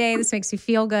tackle my day. This makes me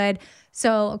feel good.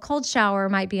 So a cold shower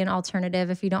might be an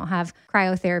alternative if you don't have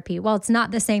cryotherapy. Well, it's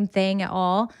not the same thing at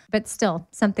all, but still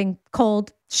something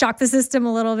cold, shock the system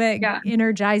a little bit,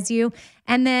 energize you.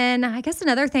 And then I guess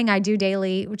another thing I do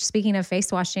daily, which speaking of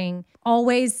face washing,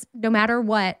 always, no matter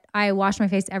what, I wash my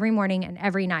face every morning and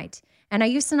every night. And I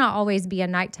used to not always be a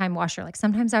nighttime washer. Like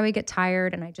sometimes I would get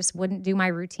tired and I just wouldn't do my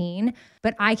routine.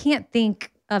 But I can't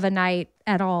think of a night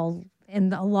at all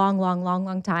in a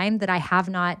long time that I have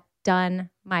not done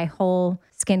my whole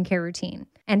skincare routine.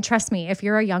 And trust me, if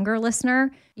you're a younger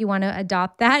listener, you want to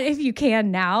adopt that if you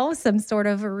can now, some sort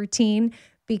of a routine,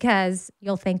 because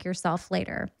you'll thank yourself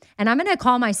later. And I'm going to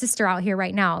call my sister out here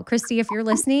right now. Christy, if you're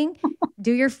listening,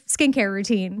 do your skincare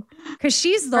routine because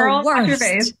she's the Girl, worst. wash your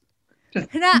face.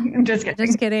 I'm just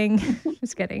kidding.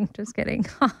 Just kidding. Just kidding.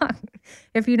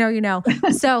 If you know, you know.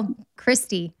 So,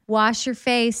 Christy, wash your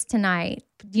face tonight.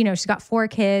 You know, she's got 4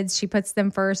 kids. She puts them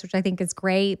first, which I think is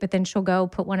great. But then she'll go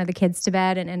put one of the kids to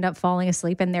bed and end up falling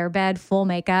asleep in their bed, full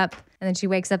makeup. And then she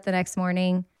wakes up the next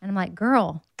morning. And I'm like,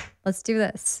 girl, let's do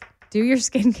this. Do your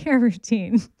skincare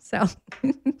routine. So,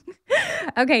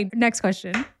 okay, next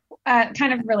question.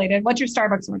 Kind of related. What's your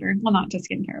Starbucks order? Well, not to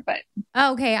skincare, but.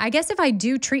 Okay. I guess if I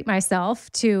do treat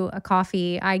myself to a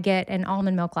coffee, I get an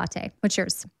almond milk latte. What's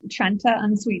yours? Trenta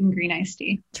unsweetened green iced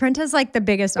tea. Trenta's like the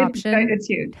biggest option. It's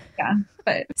huge. Yeah.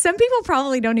 But some people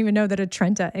probably don't even know that a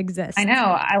Trenta exists. I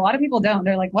know. A lot of people don't.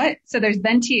 They're like, what? So there's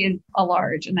venti is a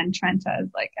large and then Trenta is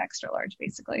like extra large,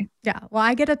 basically. Yeah. Well,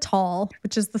 I get a tall,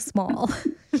 which is the small.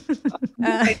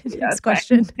 Next Fine.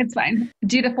 question. It's fine.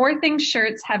 Do the 4 Things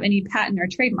shirts have any patent or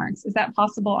trademarks? Is that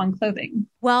possible on clothing?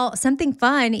 Well, something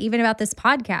fun even about this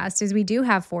podcast is we do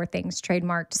have 4 Things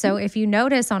trademarked. So if you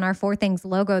notice on our 4 Things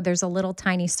logo, there's a little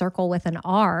tiny circle with an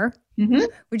R. Mm-hmm.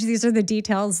 Which these are the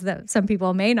details that some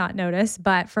people may not notice.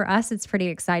 But for us, it's pretty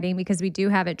exciting because we do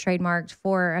have it trademarked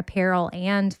for apparel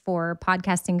and for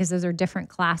podcasting because those are different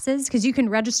classes because you can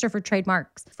register for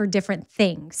trademarks for different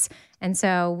things. And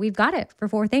so we've got it for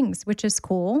 4 Things, which is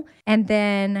cool. And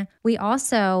then we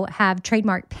also have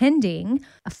trademark pending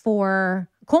for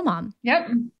Cool Mom. Yep.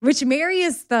 Which Mary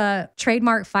is the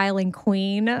trademark filing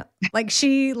queen. Like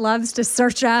she loves to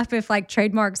search up if like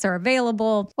trademarks are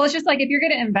available. Well, it's just like if you're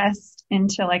going to invest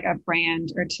into like a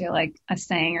brand or to like a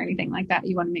saying or anything like that,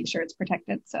 you want to make sure it's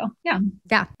protected. So yeah.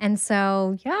 Yeah. And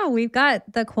so, yeah, we've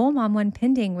got the Cool Mom one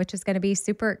pending, which is going to be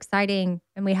super exciting.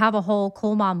 And we have a whole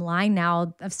Cool Mom line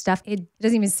now of stuff. It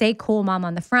doesn't even say Cool Mom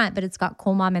on the front, but it's got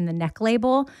Cool Mom in the neck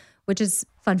label, which is,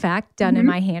 fun fact, done in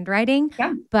my handwriting.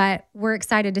 Yeah. But we're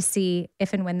excited to see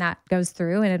if and when that goes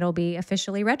through and it'll be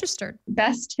officially registered.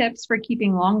 Best tips for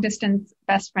keeping long distance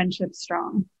best friendships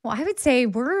strong. Well, I would say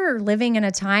we're living in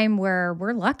a time where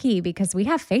we're lucky because we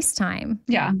have FaceTime.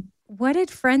 Yeah. What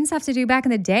did friends have to do back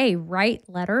in the day? Write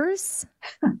letters?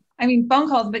 I mean, phone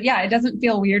calls, but yeah, it doesn't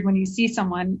feel weird when you see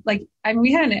someone. Like, I mean,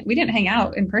 we didn't hang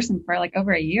out in person for like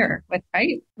over a year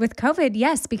right? With COVID,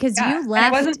 yes, because Yeah. you left.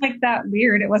 And it wasn't like that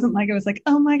weird. It wasn't like, it was like,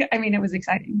 oh my God. I mean, it was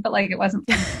exciting, but like, it wasn't.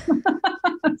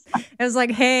 It was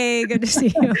like, hey, good to see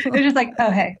you. It was just like,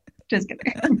 oh, hey, just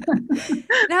kidding.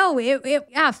 No,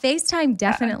 FaceTime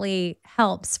definitely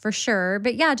helps for sure.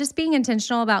 But yeah, just being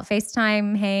intentional about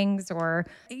FaceTime hangs or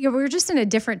we're just in a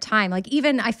different time. Like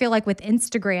even I feel like with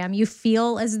Instagram, you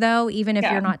feel as though even if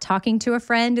you're not talking to a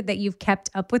friend that you've kept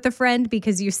up with a friend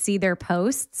because you see their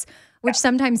posts, which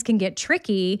sometimes can get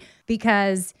tricky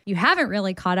because you haven't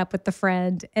really caught up with the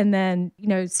friend. And then,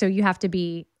 so you have to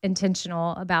be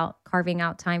intentional about carving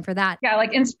out time for that. Yeah.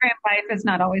 Like Instagram life is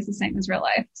not always the same as real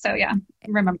life. So yeah,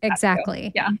 remember that exactly.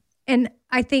 too. Yeah. And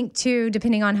I think too,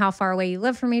 depending on how far away you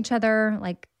live from each other,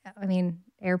 like, I mean,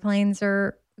 airplanes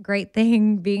are a great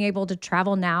thing, being able to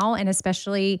travel now. And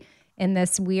especially in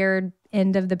this weird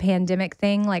end of the pandemic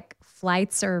thing, like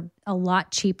flights are a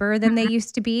lot cheaper than they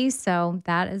used to be. So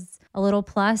that is a little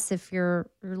plus if you're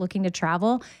looking to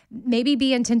travel. Maybe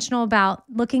be intentional about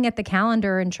looking at the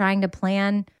calendar and trying to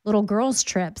plan little girls'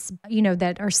 trips,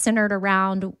 that are centered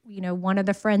around, one of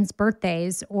the friends'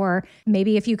 birthdays. Or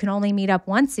maybe if you can only meet up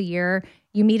once a year,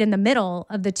 you meet in the middle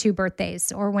of the 2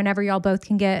 birthdays or whenever y'all both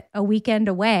can get a weekend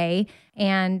away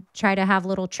and try to have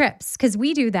little trips. Because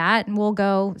we do that and we'll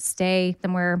go stay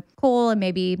somewhere cool and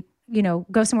maybe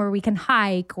go somewhere we can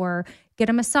hike or get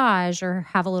a massage or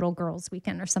have a little girls'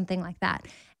 weekend or something like that.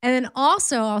 And then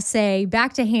also I'll say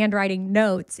back to handwriting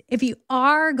notes. If you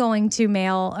are going to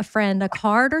mail a friend a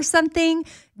card or something,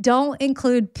 don't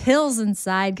include pills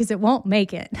inside because it won't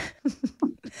make it.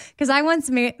 Because I once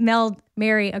mailed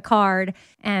Mary a card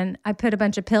and I put a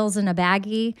bunch of pills in a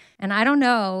baggie and I don't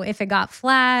know if it got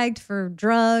flagged for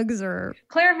drugs or...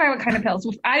 Clarify what kind of pills.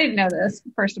 I didn't know this,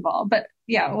 first of all, but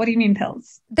yeah, what do you mean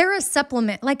pills? They're a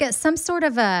supplement, like some sort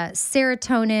of a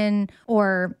serotonin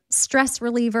or stress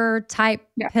reliever type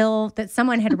pill that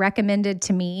someone had recommended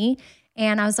to me.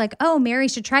 And I was like, oh, Mary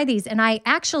should try these. And I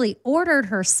actually ordered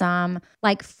her some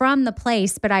like from the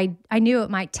place, but I knew it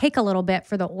might take a little bit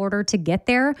for the order to get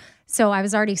there. So I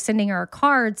was already sending her a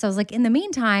card. So I was like, in the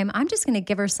meantime, I'm just going to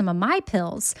give her some of my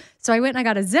pills. So I went and I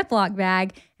got a Ziploc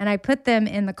bag and I put them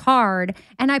in the card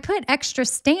and I put extra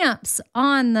stamps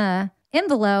on the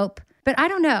envelope. But I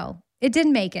don't know. it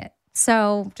didn't make it.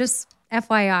 So just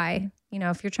FYI,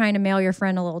 if you're trying to mail your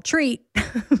friend a little treat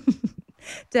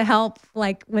to help,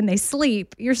 like when they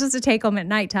sleep, you're supposed to take them at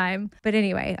nighttime. But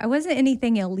anyway, I wasn't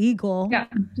anything illegal. Yeah,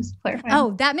 just clarify.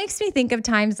 Oh, that makes me think of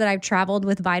times that I've traveled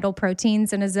with Vital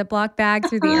Proteins in a Ziploc bag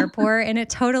through the airport, and it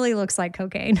totally looks like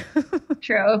cocaine.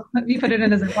 True. You put it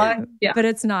in a Ziploc. Yeah. But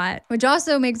it's not. Which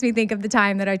also makes me think of the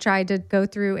time that I tried to go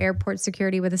through airport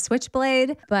security with a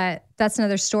switchblade, but that's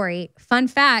another story. Fun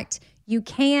fact, you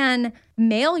can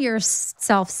mail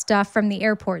yourself stuff from the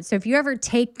airport. So if you ever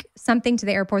take something to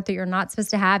the airport that you're not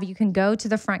supposed to have, you can go to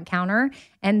the front counter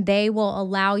and they will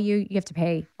allow you have to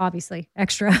pay obviously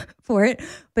extra for it,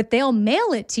 but they'll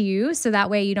mail it to you. So that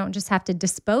way you don't just have to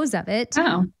dispose of it.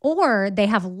 Oh. Or they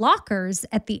have lockers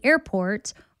at the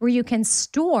airport where you can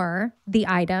store the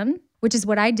item, which is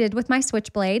what I did with my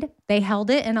switchblade. They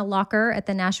held it in a locker at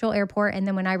the Nashville airport. And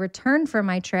then when I returned from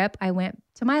my trip, I went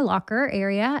to my locker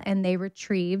area and they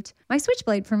retrieved my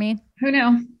switchblade for me. Who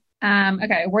knew?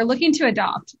 Okay, we're looking to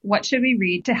adopt. What should we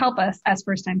read to help us as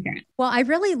first-time parents? Well, I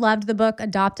really loved the book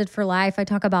Adopted for Life. I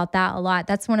talk about that a lot.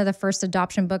 That's one of the first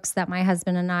adoption books that my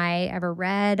husband and I ever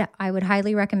read. I would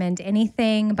highly recommend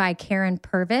Anything by Karen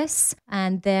Purvis.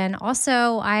 And then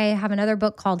also I have another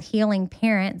book called Healing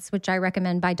Parents, which I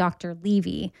recommend by Dr.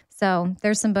 Levy. So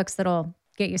there's some books that'll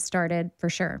get you started for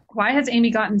sure. Why has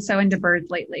Amy gotten so into birds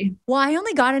lately? Well, I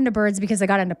only got into birds because I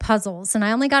got into puzzles, and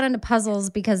I only got into puzzles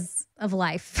because of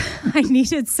life. I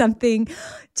needed something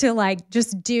to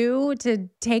just do to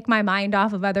take my mind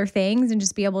off of other things and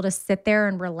just be able to sit there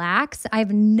and relax.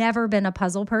 I've never been a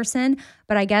puzzle person,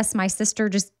 but I guess my sister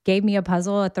just gave me a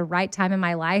puzzle at the right time in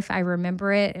my life. I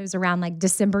remember it. It was around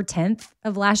December 10th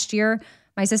of last year.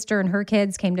 My sister and her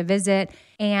kids came to visit,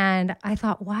 and I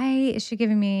thought, why is she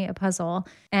giving me a puzzle?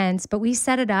 But we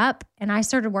set it up and I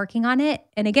started working on it.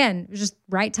 And again, it was just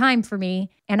right time for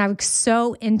me. And I was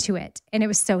so into it. And it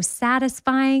was so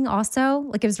satisfying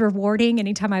also. It was rewarding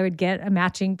anytime I would get a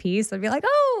matching piece. I'd be like,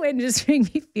 oh, and just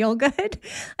make me feel good.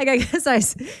 I guess I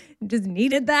just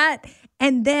needed that.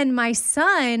 And then my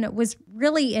son was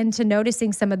really into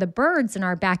noticing some of the birds in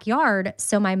our backyard.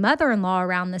 So my mother-in-law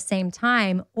around the same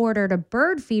time ordered a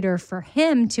bird feeder for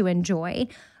him to enjoy.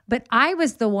 But I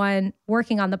was the one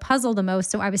working on the puzzle the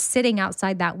most. So I was sitting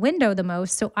outside that window the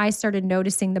most. So I started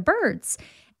noticing the birds.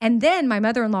 And then my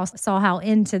mother-in-law saw how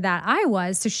into that I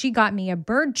was. So she got me a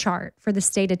bird chart for the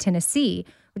state of Tennessee,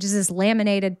 which is this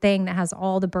laminated thing that has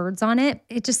all the birds on it.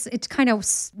 It kind of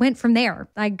went from there.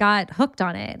 I got hooked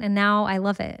on it and now I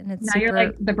love it. And it's now you're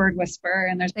like the bird whisperer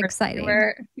and there's exciting.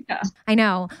 Yeah. I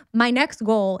know. My next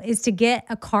goal is to get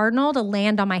a cardinal to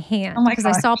land on my hand. Oh my because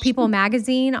I saw People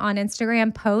Magazine on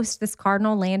Instagram post this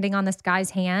cardinal landing on this guy's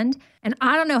hand. And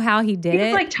I don't know how he did it.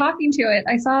 He was talking to it.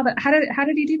 I saw that. How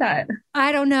did he do that?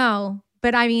 I don't know.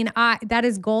 But I mean, that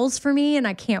is goals for me and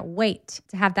I can't wait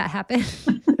to have that happen.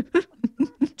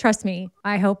 Trust me.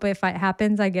 I hope if it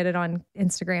happens, I get it on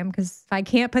Instagram, because if I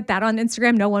can't put that on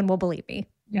Instagram, no one will believe me.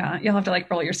 Yeah. You'll have to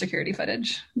roll your security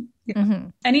footage. Yeah. Mm-hmm.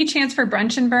 Any chance for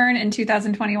brunch and burn in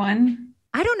 2021?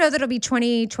 I don't know that it'll be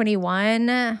 2021.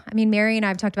 I mean, Mary and I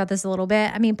have talked about this a little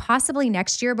bit. I mean, possibly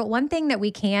next year. But one thing that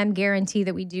we can guarantee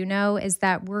that we do know is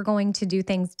that we're going to do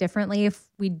things differently if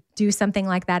we do something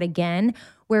like that again,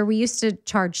 where we used to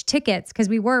charge tickets because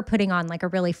we were putting on a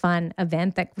really fun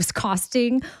event that was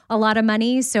costing a lot of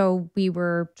money. So we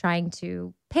were trying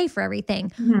to pay for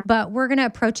everything. Mm-hmm. But we're going to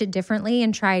approach it differently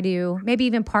and try to maybe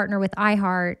even partner with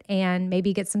iHeart and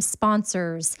maybe get some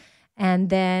sponsors and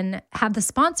then have the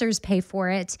sponsors pay for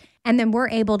it. And then we're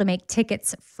able to make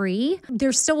tickets free.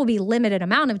 There still will be limited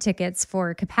amount of tickets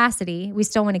for capacity. We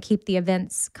still want to keep the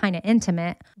events kind of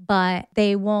intimate, but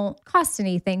they won't cost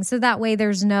anything. So that way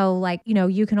there's no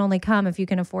you can only come if you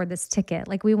can afford this ticket.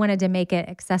 We wanted to make it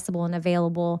accessible and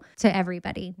available to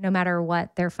everybody, no matter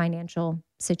what their financial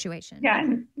situation. Yeah.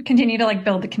 And continue to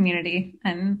build the community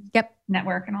and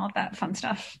network and all of that fun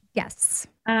stuff. Yes.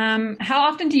 How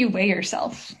often do you weigh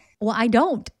yourself? Well, I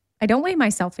don't weigh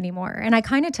myself anymore. And I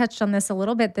kind of touched on this a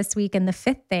little bit this week in the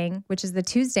fifth thing, which is the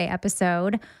Tuesday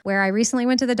episode, where I recently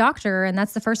went to the doctor. And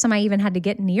that's the first time I even had to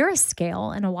get near a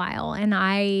scale in a while. And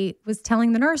I was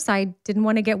telling the nurse I didn't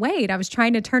want to get weighed. I was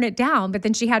trying to turn it down, but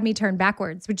then she had me turn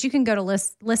backwards, which you can go to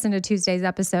listen to Tuesday's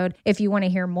episode if you want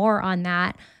to hear more on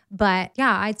that. But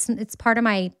yeah, it's part of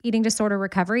my eating disorder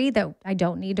recovery that I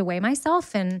don't need to weigh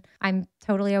myself. And I'm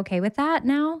totally okay with that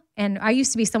now. And I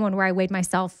used to be someone where I weighed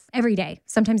myself every day,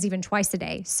 sometimes even twice a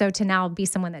day. So to now be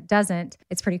someone that doesn't,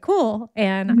 it's pretty cool.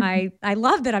 And mm-hmm. I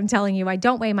love that I'm telling you I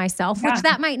don't weigh myself, which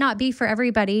that might not be for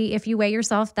everybody. If you weigh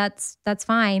yourself, that's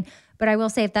fine. But I will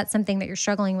say, if that's something that you're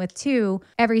struggling with too,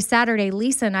 every Saturday,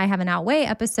 Lisa and I have an Outweigh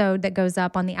episode that goes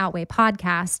up on the Outweigh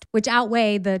podcast, which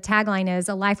Outweigh, the tagline is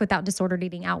 "A life without disordered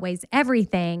eating outweighs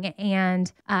everything."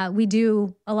 And we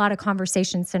do a lot of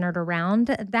conversation centered around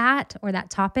that or that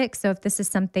topic. So if this is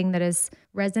something that is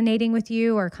resonating with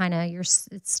you or kind of you're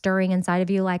stirring inside of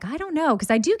you, like, I don't know,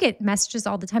 because I do get messages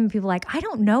all the time of people like, I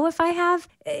don't know if I have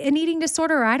an eating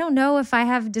disorder, or I don't know if I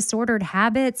have disordered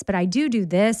habits, but I do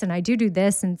this and I do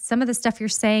this. And some of the stuff you're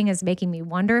saying is making me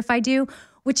wonder if I do,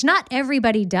 which not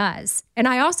everybody does. And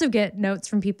I also get notes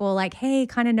from people like, hey,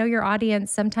 kind of know your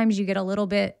audience. Sometimes you get a little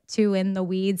bit too in the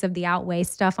weeds of the Outweigh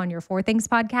stuff on your 4 Things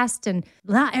podcast. And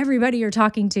not everybody you're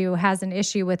talking to has an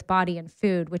issue with body and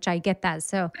food, which I get that.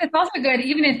 So it's also good,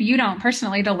 even if you don't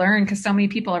personally, to learn, because so many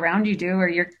people around you do, or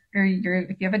if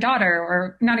you have a daughter,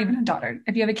 or not even a daughter,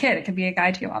 if you have a kid, it could be a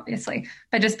guy too, obviously,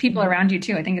 but just people around you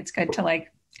too. I think it's good to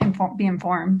like be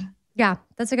informed. Yeah,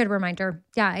 that's a good reminder.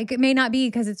 Yeah, it may not be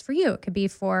because it's for you. It could be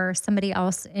for somebody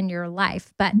else in your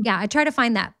life. But yeah, I try to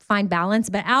find balance.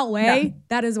 But Outweigh,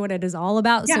 that is what it is all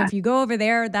about. Yeah. So if you go over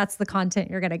there, that's the content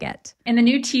you're going to get. In the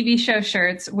new TV show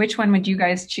shirts, which one would you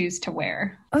guys choose to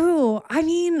wear? Oh, I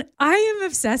mean, I am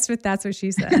obsessed with That's What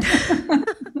She Said.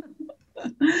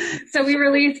 So we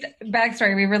released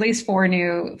 4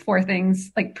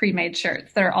 Things, like pre-made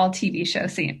shirts that are all TV show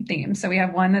themed. So we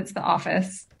have one that's The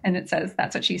Office and it says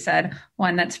That's What She Said.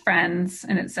 One that's Friends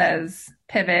and it says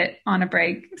Pivot, On a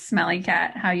Break, Smelly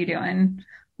Cat, How You Doing?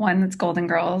 One that's Golden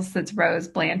Girls, that's Rose,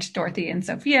 Blanche, Dorothy, and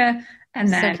Sophia. And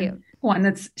then one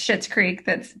that's Schitt's Creek,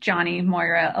 that's Johnny,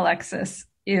 Moira, Alexis,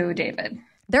 Ew, David.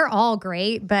 They're all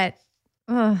great, but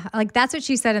like That's What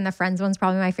She Said, and the Friends one's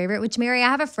probably my favorite, which, Mary, I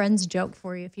have a Friends joke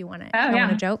for you if you want it. Oh,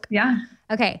 want a joke? Yeah.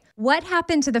 Okay. What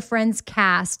happened to the Friends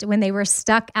cast when they were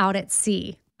stuck out at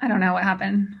sea? I don't know what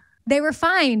happened. They were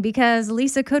fine because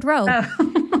Lisa could row.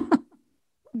 Oh.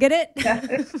 Get it?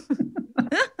 Yeah.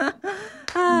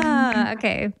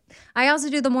 Okay. I also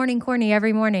do the Morning Corny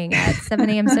every morning at 7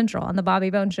 a.m. Central on the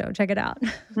Bobby Bones Show. Check it out.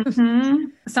 Mm-hmm.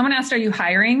 Someone asked, are you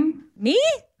hiring? Me?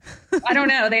 I don't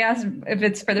know. They asked if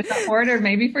it's for the Shop Forward or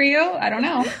maybe for you. I don't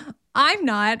know. I'm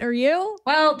not. Are you?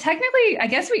 Well, technically, I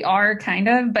guess we are kind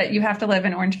of, but you have to live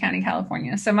in Orange County,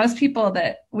 California. So most people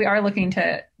that we are looking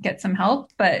to get some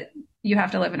help, but you have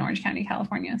to live in Orange County,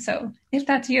 California. So if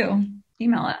that's you,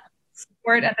 email it.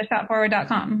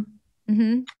 support@theshopforward.com.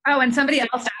 Mm-hmm. Oh, and somebody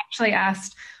else actually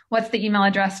asked, what's the email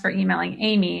address for emailing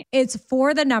Amy? It's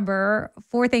 4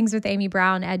 things with Amy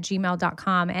Brown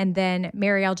 @gmail.com. And then,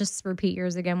 Mary, I'll just repeat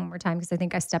yours again one more time because I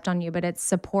think I stepped on you, but it's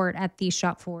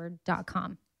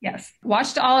support@theshopforward.com. Yes.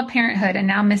 Watched all of Parenthood and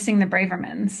now missing the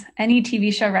Bravermans. Any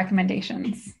TV show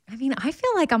recommendations? I mean, I feel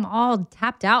like I'm all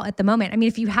tapped out at the moment. I mean,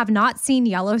 if you have not seen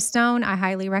Yellowstone, I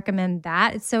highly recommend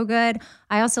that. It's so good.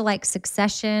 I also like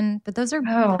Succession, but those are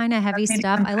kind of heavy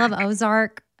stuff. I love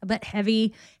Ozark, but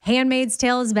heavy. Handmaid's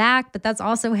Tale is back, but that's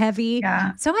also heavy.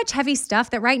 Yeah. So much heavy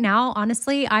stuff that right now,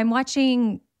 honestly, I'm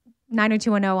watching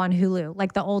 90210 on Hulu,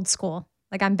 like the old school.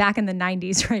 Like I'm back in the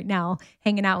 90s right now,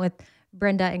 hanging out with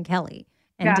Brenda and Kelly.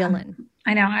 And Dylan.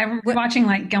 I know. I'm watching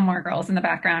like Gilmore Girls in the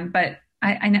background, but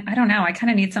I don't know. I kind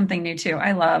of need something new too.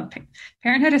 I love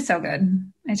Parenthood is so good.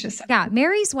 It's just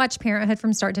Mary's watched Parenthood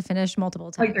from start to finish multiple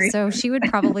times. Like so she would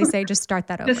probably say just start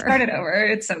that over. Just start it over.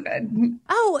 It's so good.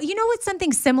 Oh, you know what's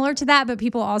something similar to that, but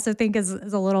people also think is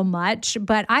a little much,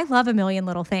 but I love A Million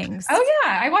Little Things. Oh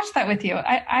yeah. I watched that with you.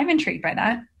 I'm intrigued by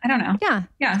that. I don't know. Yeah.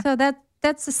 Yeah. So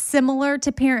that's a similar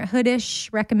to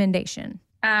Parenthood-ish recommendation.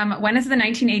 When is the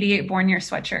 1988 Born Year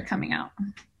sweatshirt coming out?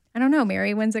 I don't know,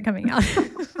 Mary. When's it coming out?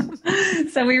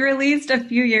 So we released a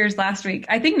few years last week.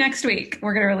 I think next week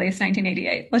we're going to release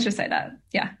 1988. Let's just say that.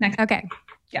 Yeah. Okay.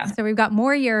 Yeah. So we've got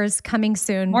more years coming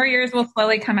soon. More years will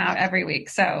slowly come out every week.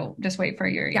 So just wait for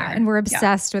your year. Yeah. And we're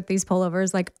obsessed with these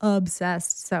pullovers, like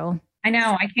obsessed. So I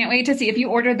know. I can't wait to see. If you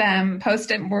order them, post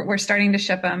it. We're starting to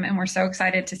ship them and we're so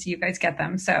excited to see you guys get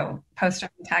them. So post them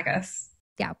and tag us.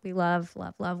 Yeah, we love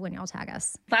when y'all tag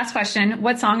us. Last question.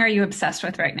 What song are you obsessed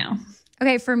with right now?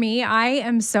 Okay, for me, I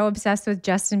am so obsessed with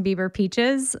Justin Bieber,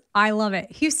 Peaches. I love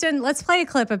it. Houston, let's play a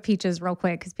clip of Peaches real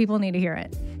quick because people need to hear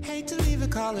it. Hate to leave it,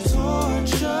 call it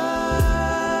torture.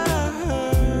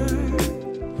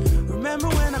 Remember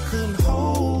when I couldn't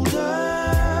hold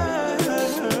her?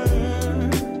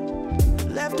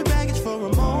 Left her baggage for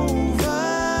a mover.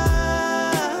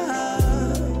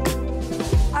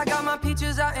 I got my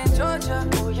peaches out in Georgia.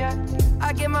 Oh yeah.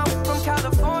 I get my from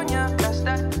California. That's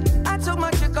that. I took my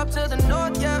chick up to the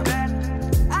north, yeah.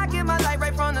 I get my light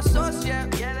right from the source, yeah.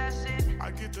 Yeah, that's it.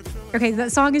 Okay,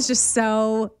 that song is just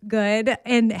so good.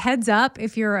 And heads up,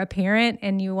 if you're a parent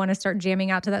and you want to start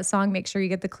jamming out to that song, make sure you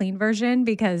get the clean version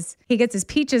because he gets his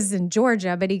peaches in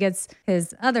Georgia, but he gets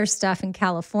his other stuff in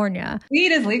California.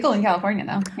 Weed is legal in California,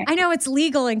 though. Yeah. I know it's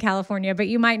legal in California, but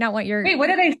you might not want your... Wait, what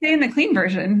did I say in the clean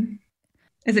version?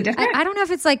 Is it different? I don't know if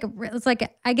it's like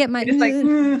I get my... It's like...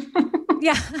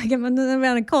 Yeah, I get my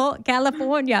around in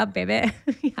California, baby.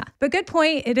 Yeah, but good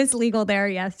point. It is legal there.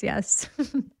 Yes.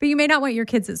 But you may not want your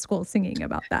kids at school singing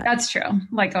about that. That's true.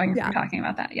 Like talking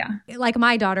about that. Yeah. Like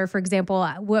my daughter, for example,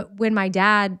 when my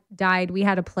dad died, we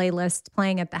had a playlist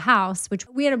playing at the house, which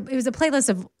it was a playlist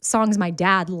of songs my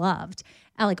dad loved.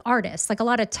 Like artists, like a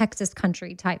lot of Texas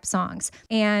country type songs.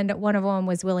 And one of them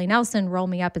was Willie Nelson, Roll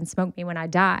Me Up and Smoke Me When I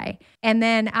Die. And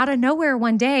then out of nowhere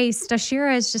one day,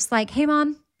 Stashira is just like, hey,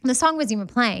 Mom, the song wasn't even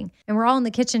playing. And we're all in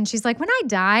the kitchen. She's like, when I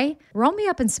die, roll me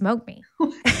up and smoke me.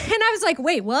 And I was like,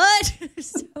 wait, what?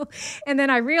 And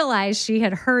then I realized she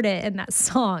had heard it in that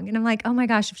song. And I'm like, oh my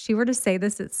gosh, if she were to say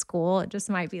this at school, it just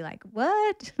might be like,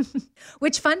 what?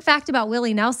 Which fun fact about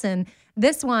Willie Nelson,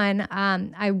 this one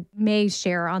I may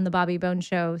share on the Bobby Bones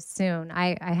Show soon.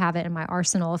 I have it in my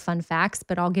arsenal of fun facts,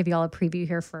 but I'll give you all a preview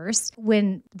here first.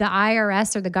 When the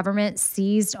IRS or the government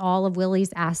seized all of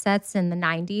Willie's assets in the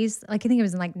 90s, like I think it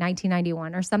was in like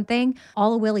 1991 or something,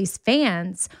 all of Willie's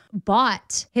fans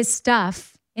bought his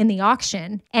stuff in the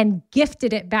auction and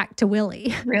gifted it back to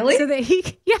Willie. Really? So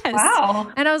that yes.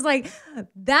 Wow. And I was like,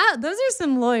 those are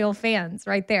some loyal fans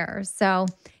right there. So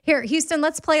here, Houston,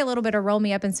 let's play a little bit of Roll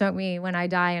Me Up and Smoke Me When I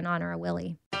Die in honor of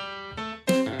Willie.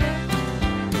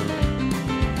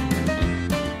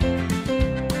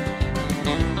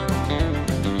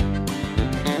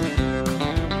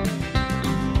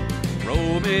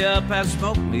 Roll me up and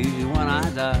smoke me when I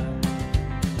die.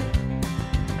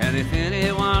 And if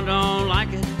anyone don't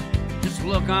like it, just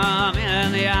look 'em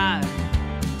in the eye.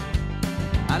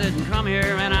 I didn't come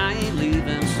here and I ain't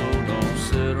leaving, so don't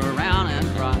sit around and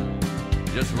cry.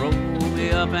 Just roll me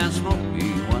up and smoke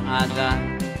me when I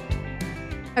die.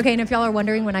 Okay, and if y'all are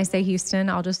wondering when I say Houston,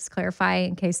 I'll just clarify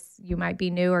in case you might be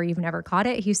new or you've never caught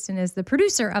it. Houston is the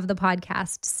producer of the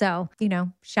podcast. So,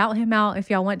 shout him out if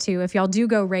y'all want to. If y'all do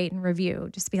go rate and review,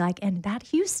 just be like, and that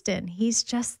Houston, he's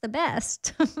just the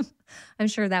best. I'm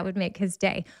sure that would make his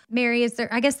day. Mary,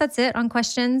 I guess that's it on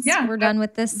questions. Yeah. We're done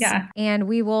with this. Yeah. And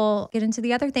we will get into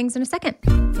the other things in a second.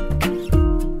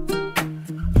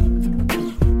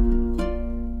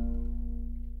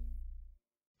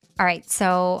 All right,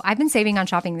 so I've been saving on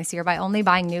shopping this year by only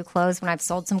buying new clothes when I've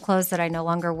sold some clothes that I no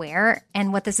longer wear.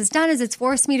 And what this has done is it's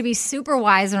forced me to be super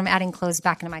wise when I'm adding clothes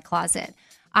back into my closet.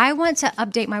 I want to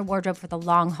update my wardrobe for the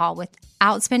long haul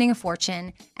without spending a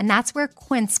fortune, and that's where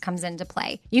Quince comes into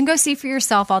play. You can go see for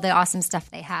yourself all the awesome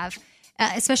stuff they have,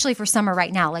 especially for summer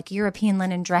right now, like European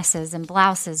linen dresses and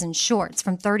blouses and shorts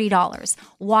from $30,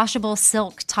 washable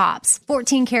silk tops,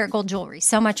 14-karat gold jewelry,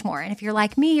 so much more. And if you're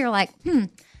like me, you're like,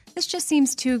 this just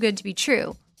seems too good to be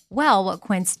true. Well, what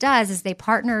Quince does is they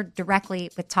partner directly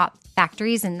with top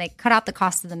factories and they cut out the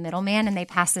cost of the middleman and they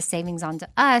pass the savings on to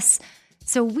us.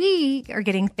 So we are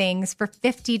getting things for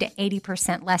 50 to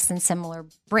 80% less than similar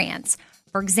brands.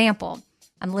 For example,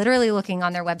 I'm literally looking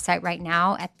on their website right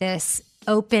now at this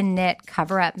open knit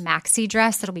cover-up maxi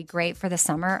dress that'll be great for the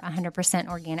summer, 100%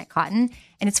 organic cotton,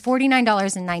 and it's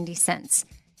 $49.90.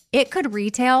 It could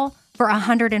retail for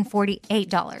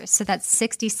 $148, so that's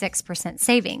 66%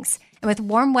 savings. And with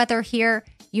warm weather here,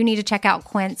 you need to check out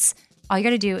Quince. All you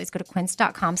got to do is go to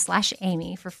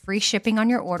quince.com/Amy for free shipping on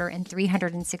your order and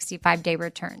 365-day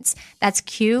returns. That's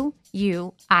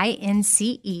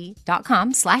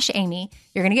QUINCE.com/Amy.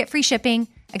 You're going to get free shipping.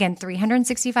 Again,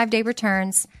 365-day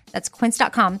returns. That's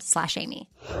quince.com/Amy.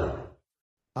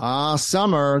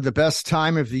 Summer, the best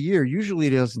time of the year, usually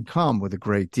doesn't come with a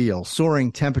great deal.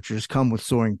 Soaring temperatures come with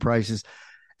soaring prices,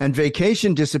 and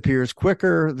vacation disappears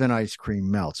quicker than ice cream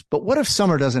melts. But what if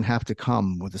summer doesn't have to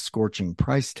come with a scorching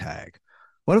price tag?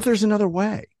 What if there's another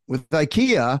way? With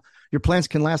IKEA, your plans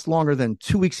can last longer than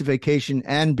 2 weeks of vacation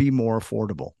and be more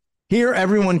affordable. Here,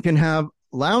 everyone can have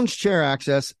lounge chair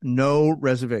access, no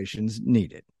reservations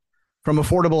needed. From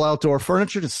affordable outdoor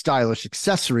furniture to stylish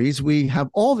accessories, we have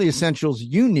all the essentials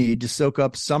you need to soak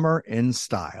up summer in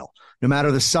style, no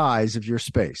matter the size of your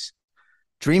space.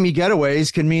 Dreamy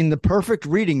getaways can mean the perfect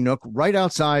reading nook right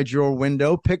outside your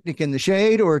window, picnic in the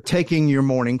shade, or taking your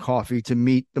morning coffee to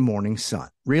meet the morning sun.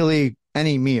 Really,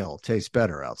 any meal tastes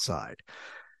better outside.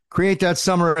 Create that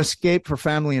summer escape for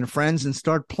family and friends and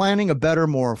start planning a better,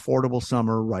 more affordable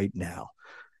summer right now.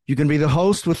 You can be the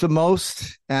host with the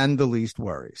most and the least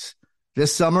worries.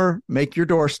 This summer, make your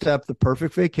doorstep the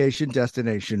perfect vacation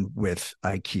destination with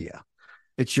IKEA.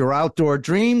 It's your outdoor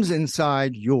dreams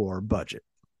inside your budget.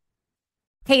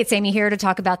 Hey, it's Amy here to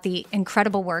talk about the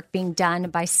incredible work being done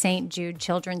by St. Jude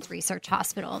Children's Research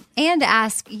Hospital and to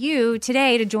ask you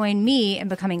today to join me in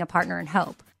becoming a partner in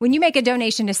hope. When you make a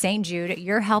donation to St. Jude,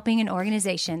 you're helping an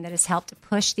organization that has helped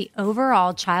push the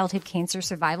overall childhood cancer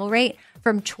survival rate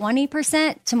from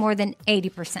 20% to more than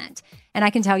 80%. And I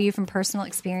can tell you from personal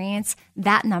experience,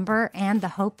 that number and the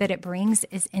hope that it brings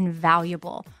is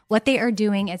invaluable. What they are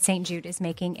doing at St. Jude is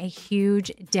making a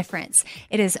huge difference.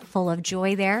 It is full of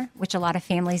joy there, which a lot of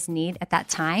families need at that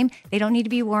time. They don't need to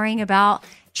be worrying about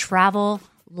travel,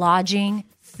 lodging,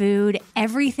 food.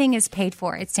 Everything is paid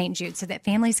for at St. Jude so that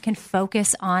families can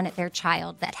focus on their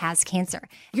child that has cancer.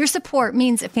 Your support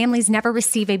means families never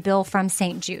receive a bill from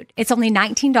St. Jude. It's only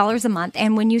 $19 a month,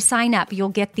 and when you sign up, you'll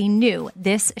get the new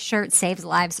This Shirt Saves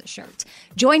Lives shirt.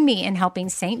 Join me in helping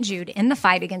St. Jude in the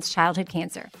fight against childhood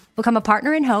cancer. Become a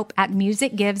partner in hope at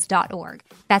musicgives.org.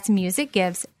 That's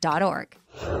musicgives.org.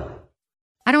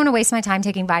 I don't want to waste my time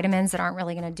taking vitamins that aren't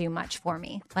really going to do much for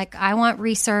me. Like, I want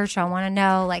research. I want to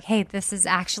know, like, hey, this is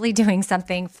actually doing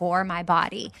something for my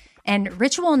body. And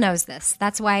Ritual knows this.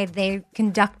 That's why they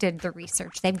conducted the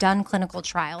research. They've done clinical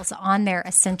trials on their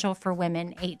Essential for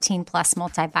Women 18 Plus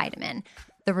multivitamin.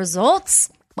 The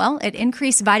results? Well, it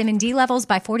increased vitamin D levels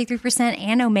by 43%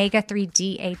 and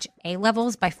omega-3 DHA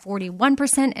levels by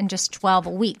 41% in just 12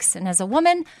 weeks. And as a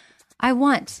woman, I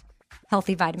want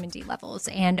healthy vitamin D levels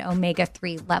and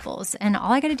omega-3 levels. And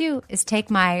all I got to do is take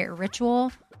my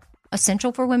Ritual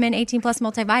Essential for Women 18 Plus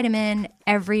multivitamin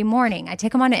every morning. I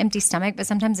take them on an empty stomach, but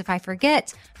sometimes if I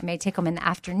forget, I may take them in the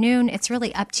afternoon. It's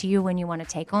really up to you when you want to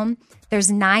take them.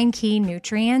 There's 9 key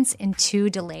nutrients in 2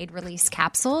 delayed release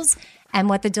capsules. And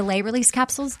what the delayed release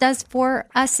capsules does for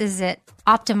us is it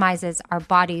optimizes our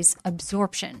body's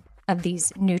absorption of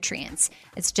these nutrients.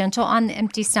 It's gentle on the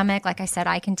empty stomach. Like I said,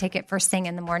 I can take it first thing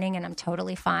in the morning and I'm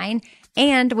totally fine.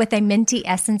 And with a minty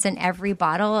essence in every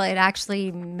bottle, it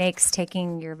actually makes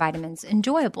taking your vitamins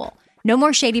enjoyable. No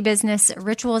more shady business.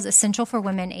 Ritual's Essential for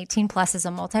Women 18 Plus is a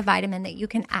multivitamin that you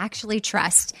can actually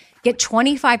trust. Get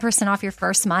 25% off your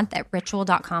first month at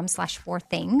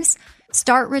ritual.com/4things.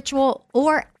 Start Ritual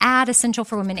or add Essential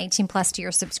for Women 18 Plus to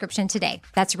your subscription today.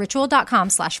 That's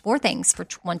ritual.com/4things for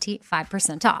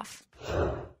 25% off.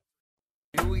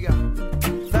 Here we go.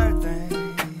 Third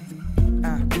thing.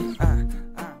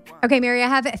 Okay, Mary, I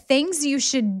have things you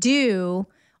should do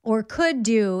or could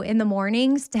do in the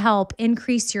mornings to help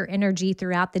increase your energy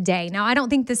throughout the day. Now, I don't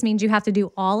think this means you have to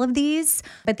do all of these,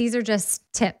 but these are just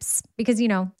tips because, you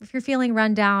know, if you're feeling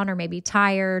run down or maybe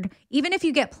tired, even if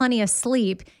you get plenty of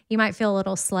sleep, you might feel a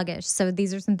little sluggish. So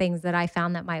these are some things that I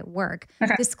found that might work.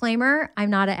 Okay. Disclaimer, I'm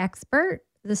not an expert.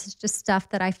 This is just stuff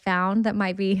that I found that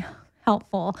might be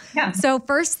helpful. Yeah. So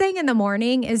first thing in the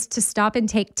morning is to stop and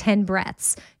take 10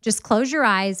 breaths. Just close your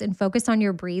eyes and focus on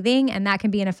your breathing. And that can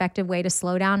be an effective way to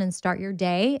slow down and start your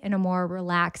day in a more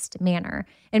relaxed manner.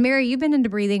 And Mary, you've been into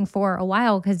breathing for a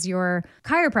while because your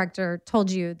chiropractor told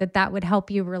you that that would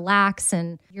help you relax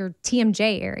in your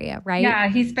TMJ area, right? Yeah,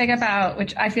 he's big about,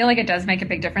 which I feel like it does make a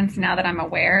big difference now that I'm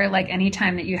aware, like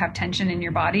anytime that you have tension in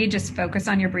your body, just focus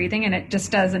on your breathing and it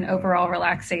just does an overall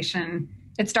relaxation.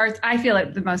 It starts, I feel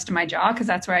it the most in my jaw because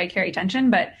that's where I carry tension,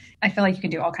 but I feel like you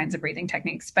can do all kinds of breathing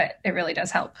techniques, but it really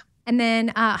does help. And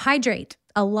then hydrate.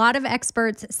 A lot of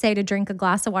experts say to drink a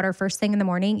glass of water first thing in the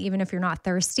morning, even if you're not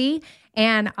thirsty.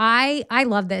 And I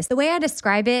love this. The way I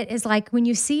describe it is like when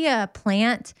you see a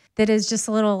plant that is just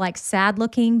a little like sad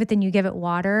looking, but then you give it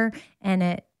water and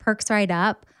it perks right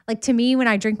up. Like to me, when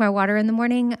I drink my water in the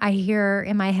morning, I hear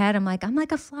in my head, I'm like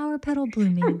a flower petal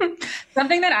blooming.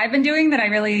 Something that I've been doing that I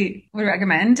really would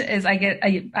recommend is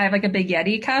I have like a big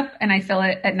Yeti cup and I fill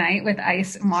it at night with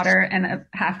ice and water and a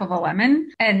half of a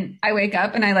lemon. And I wake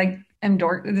up and I like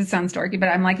this sounds dorky, but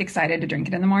I'm like excited to drink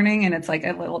it in the morning and it's like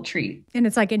a little treat. And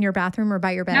it's like in your bathroom or by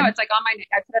your bed? No, it's like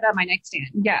I put it on my nightstand.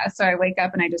 Yeah. So I wake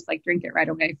up and I just like drink it right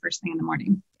away first thing in the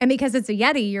morning. And because it's a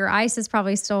Yeti, your ice is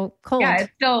probably still cold. Yeah,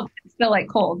 it's still like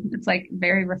cold. It's like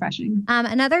very refreshing.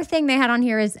 Another thing they had on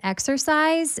here is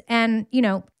exercise. And, you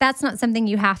know, that's not something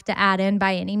you have to add in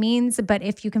by any means, but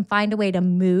if you can find a way to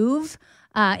move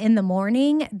in the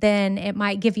morning, then it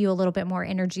might give you a little bit more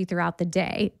energy throughout the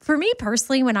day. For me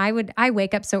personally, when I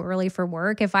wake up so early for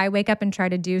work, if I wake up and try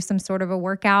to do some sort of a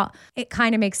workout, it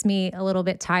kind of makes me a little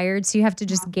bit tired. So you have to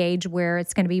just gauge where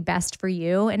it's going to be best for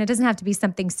you. And it doesn't have to be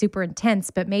something super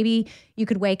intense, but maybe you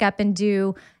could wake up and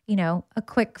do, a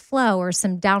quick flow or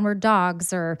some downward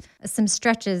dogs or some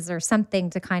stretches or something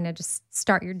to kind of just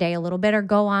start your day a little bit or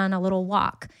go on a little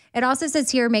walk. It also says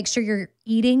here, make sure you're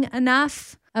eating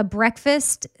enough. A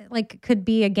breakfast could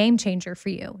be a game changer for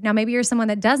you. Now, maybe you're someone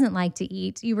that doesn't like to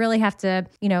eat. You really have to,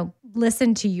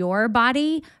 listen to your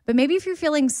body. But maybe if you're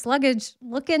feeling sluggish,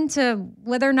 look into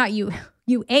whether or not you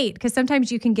ate, because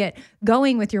sometimes you can get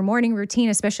going with your morning routine,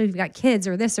 especially if you've got kids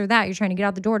or this or that. You're trying to get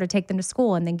out the door to take them to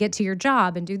school and then get to your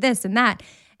job and do this and that.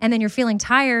 And then you're feeling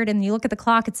tired and you look at the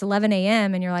clock, it's 11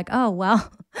 a.m. and you're like, oh, well,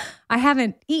 I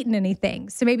haven't eaten anything.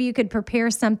 So maybe you could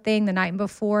prepare something the night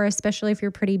before, especially if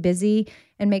you're pretty busy,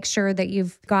 and make sure that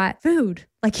you've got food,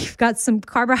 like you've got some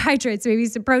carbohydrates, maybe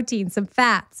some protein, some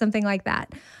fat, something like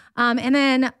that. And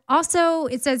then also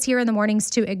it says here in the mornings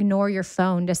to ignore your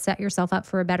phone to set yourself up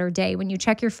for a better day. When you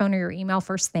check your phone or your email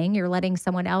first thing, you're letting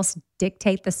someone else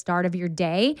dictate the start of your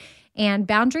day. And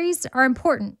boundaries are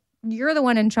important. You're the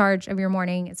one in charge of your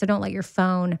morning, so don't let your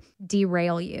phone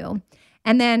derail you.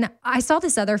 And then I saw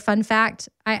this other fun fact.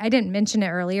 I didn't mention it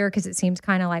earlier because it seems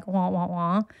kind of like wah, wah,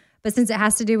 wah. But since it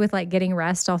has to do with getting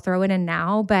rest, I'll throw it in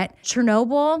now. But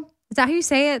Chernobyl, is that how you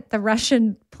say it? The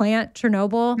Russian plant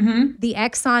Chernobyl, the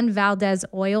Exxon Valdez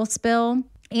oil spill,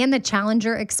 and the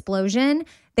Challenger explosion,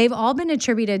 they've all been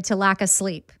attributed to lack of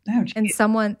sleep in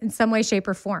some way, shape,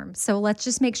 or form. So let's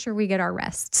just make sure we get our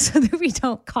rest so that we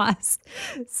don't cause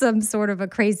some sort of a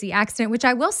crazy accident, which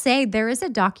I will say there is a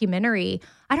documentary.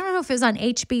 I don't know if it was on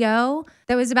HBO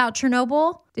that was about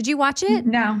Chernobyl. Did you watch it?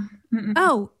 No. Mm-mm.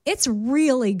 Oh, it's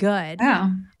really good.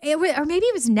 Oh. Or maybe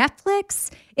it was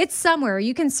Netflix. It's somewhere.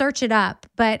 You can search it up.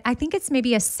 But I think it's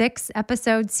maybe a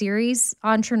 6-episode series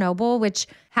on Chernobyl, which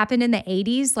happened in the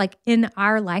 80s, in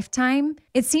our lifetime.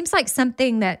 It seems like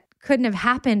something that couldn't have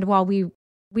happened while we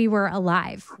were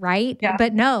alive, right? Yeah.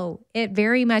 But no, it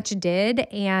very much did.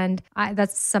 And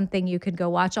that's something you could go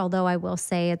watch. Although I will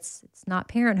say it's not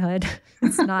Parenthood.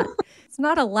 It's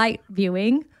not a light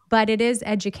viewing, but it is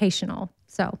educational.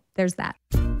 So there's that.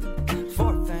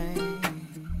 Fourth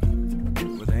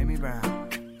thing with Amy Brown.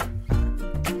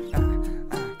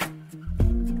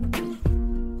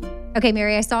 Okay,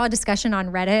 Mary, I saw a discussion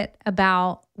on Reddit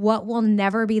about what will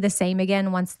never be the same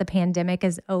again once the pandemic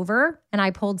is over. And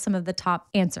I pulled some of the top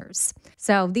answers.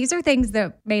 So these are things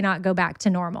that may not go back to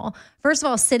normal. First of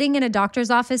all, sitting in a doctor's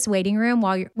office waiting room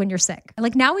when you're sick.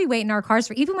 Now we wait in our cars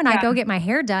even when I go get my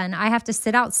hair done, I have to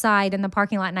sit outside in the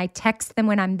parking lot and I text them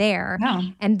when I'm there. Oh.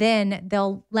 And then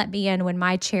they'll let me in when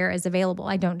my chair is available.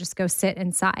 I don't just go sit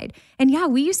inside. And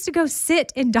we used to go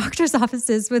sit in doctor's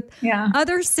offices with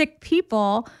other sick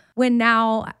people, when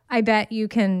now I bet you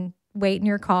can wait in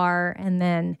your car and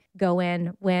then go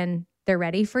in when they're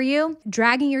ready for you.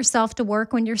 Dragging yourself to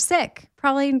work when you're sick.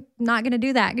 Probably not going to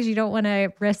do that because you don't want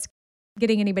to risk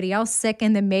getting anybody else sick.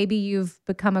 And then maybe you've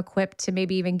become equipped to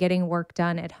maybe even getting work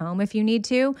done at home if you need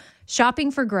to.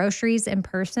 Shopping for groceries in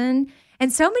person.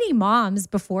 And so many moms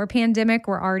before pandemic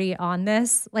were already on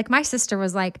this. My sister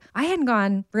was I hadn't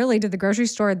gone really to the grocery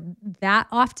store that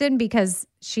often because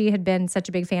she had been such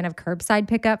a big fan of curbside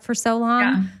pickup for so long.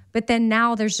 Yeah. But then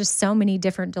now there's just so many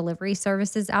different delivery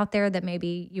services out there that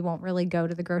maybe you won't really go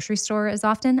to the grocery store as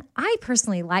often. I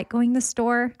personally like going to the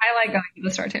store. I like going to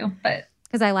the store too, but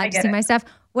because I like to see my stuff.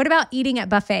 What about eating at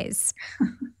buffets?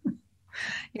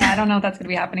 I don't know if that's going to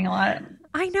be happening a lot.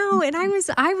 I know. And I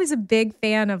was a big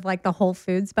fan of the Whole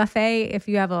Foods buffet. If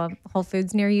you have a Whole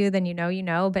Foods near you, then you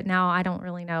know. But now I don't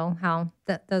really know how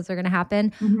those are going to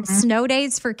happen. Mm-hmm. Snow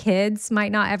days for kids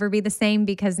might not ever be the same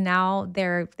because now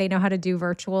they know how to do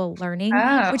virtual learning,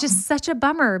 which is such a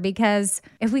bummer because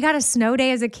if we got a snow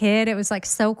day as a kid, it was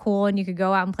so cool and you could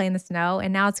go out and play in the snow.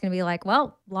 And now it's going to be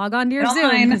log on to your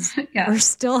Zoom. We're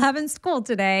still having school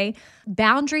today.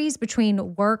 Boundaries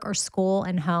between work or school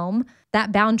and home.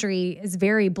 That boundary is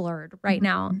very blurred right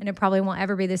now, and it probably won't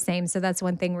ever be the same. So that's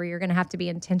one thing where you're going to have to be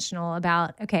intentional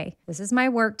about, okay, this is my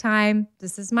work time.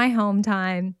 This is my home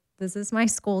time. This is my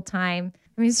school time.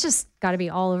 I mean, it's just got to be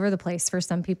all over the place for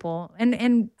some people,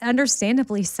 and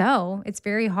understandably so. It's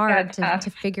very hard to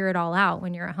figure it all out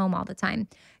when you're at home all the time.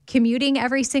 Commuting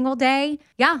every single day.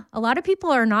 Yeah, a lot of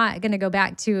people are not going to go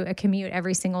back to a commute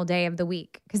every single day of the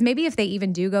week because maybe if they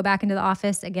even do go back into the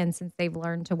office, again, since they've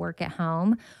learned to work at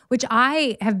home, which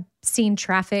I have seen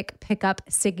traffic pick up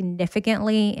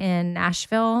significantly in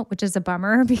Nashville, which is a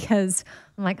bummer because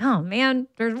I'm like, oh man,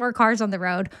 there's more cars on the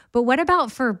road. But what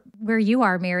about for where you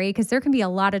are, Mary? Because there can be a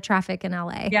lot of traffic in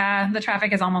LA. Yeah, the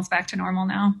traffic is almost back to normal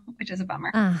now, which is a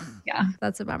bummer. Yeah.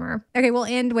 That's a bummer. Okay, we'll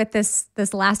end with this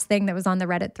last thing that was on the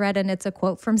Reddit thread, and it's a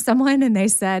quote from someone, and they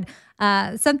said,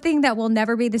 something that will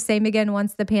never be the same again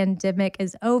once the pandemic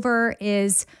is over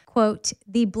is, quote,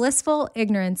 the blissful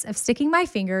ignorance of sticking my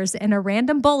fingers in a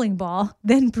random bowling ball,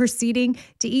 then proceeding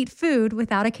to eat food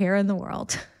without a care in the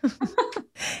world.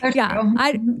 Yeah,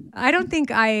 true. I don't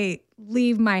think I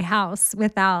leave my house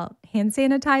without hand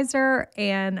sanitizer,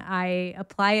 and I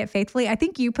apply it faithfully. I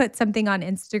think you put something on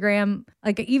Instagram,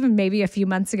 like even maybe a few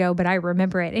months ago, but I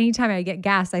remember it. Anytime I get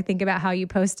gas, I think about how you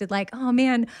posted like, oh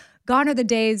man, gone are the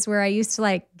days where I used to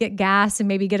like get gas and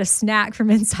maybe get a snack from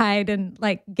inside and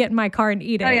like get in my car and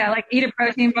eat it. Oh yeah, like eat a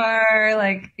protein bar.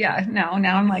 Like, yeah, no,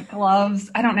 now I'm like gloves.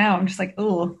 I don't know. I'm just like,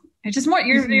 ooh, it's just more,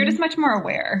 you're just much more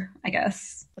aware, I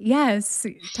guess. Yes,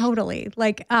 totally.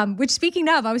 Like, which speaking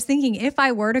of, I was thinking if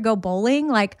I were to go bowling,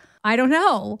 like, I don't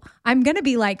know, I'm going to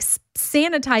be like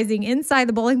sanitizing inside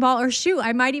the bowling ball, or shoot,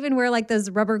 I might even wear like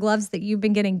those rubber gloves that you've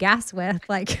been getting gas with.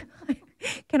 Like,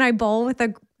 can I bowl with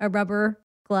a rubber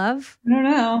glove? I don't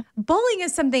know. Bowling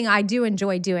is something I do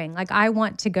enjoy doing. Like, I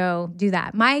want to go do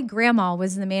that. My grandma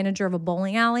was the manager of a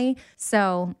bowling alley.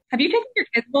 So Have you taken your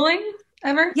kids bowling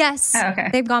ever? yes, Oh, okay.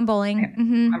 they've gone bowling. I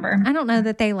remember. I don't know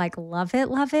that they like love it,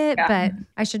 Yeah. but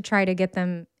I should try to get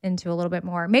them into a little bit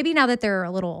more. Maybe now that they're a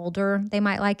little older, they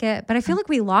might like it. But I feel like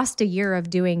we lost a year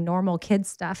of doing normal kid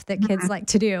stuff that kids like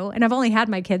to do. And I've only had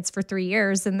my kids for 3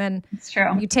 years. And then It's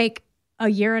true. you take a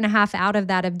year and a half out of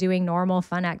that of doing normal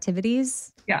fun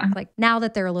activities. Yeah. Like now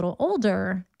that they're a little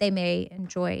older, they may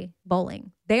enjoy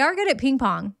bowling. They are good at ping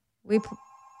pong.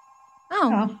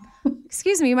 Oh.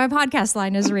 Excuse me, my podcast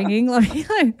line is ringing.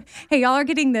 Hey, y'all are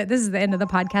getting this is the end of the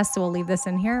podcast, so we'll leave this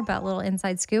in here, but a little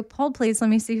inside scoop. Hold, please. Let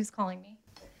me see who's calling me.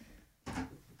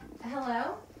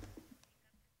 Hello?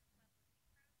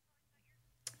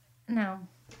 No.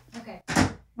 Okay.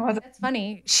 That's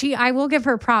funny. I will give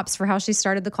her props for how she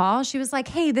started the call. She was like,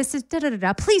 hey, this is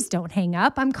da-da-da-da. Please don't hang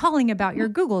up. I'm calling about your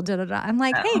Google da-da-da. I'm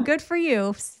like, hey, good for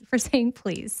you for saying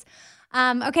please.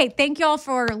 Okay, thank you all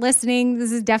for listening.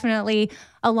 This is definitely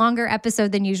a longer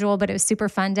episode than usual, but it was super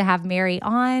fun to have Mary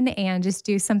on and just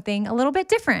do something a little bit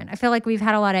different. I feel like we've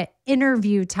had a lot of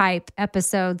interview type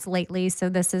episodes lately, so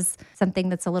this is something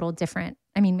that's a little different.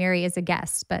 I mean, Mary is a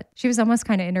guest, but she was almost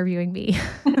kind of interviewing me.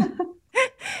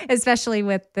 Especially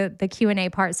with the Q&A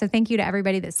part. So thank you to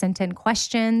everybody that sent in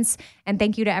questions, and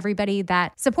thank you to everybody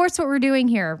that supports what we're doing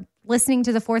here. Listening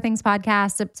to the Four Things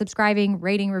podcast, subscribing,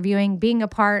 rating, reviewing, being a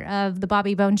part of the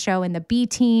Bobby Bones Show and the B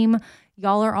team.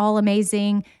 Y'all are all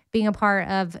amazing. Being a part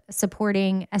of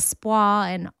supporting Espoir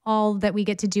and all that we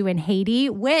get to do in Haiti,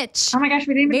 which... Oh my gosh,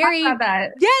 we didn't even Mary, talk about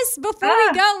that. Yes, before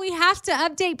we go, we have to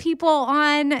update people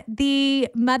on the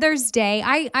Mother's Day.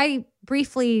 I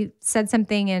briefly said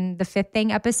something in the Fifth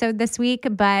Thing episode this week,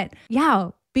 but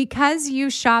yeah, because you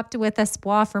shopped with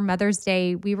Espoir for Mother's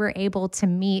Day, we were able to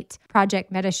meet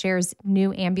Project Metashare's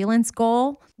new ambulance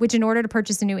goal, which in order to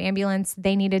purchase a new ambulance,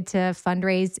 they needed to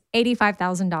fundraise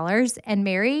 $85,000. And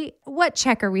Mary, what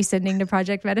check are we sending to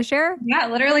Project Metashare? Yeah,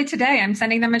 literally today, I'm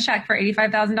sending them a check for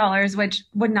 $85,000, which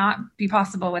would not be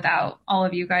possible without all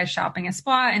of you guys shopping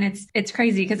Espoir. And it's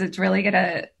crazy because it's really going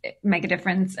to make a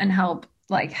difference and help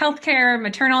like healthcare,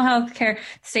 maternal healthcare,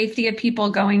 safety of people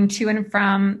going to and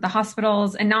from the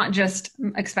hospitals, and not just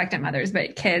expectant mothers,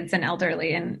 but kids and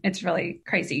elderly. And it's really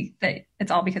crazy that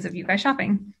it's all because of you guys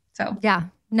shopping. So yeah,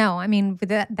 no, I mean,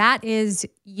 that is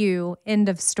you, end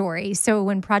of story. So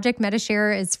when Project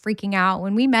Metashare is freaking out,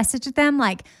 when we message them,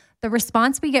 like the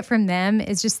response we get from them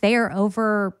is just, they are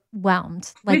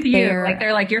overwhelmed. Like with you,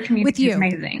 they're like, your community is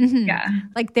amazing. Mm-hmm. Yeah.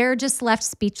 Like they're just left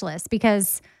speechless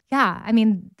because yeah, I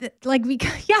mean,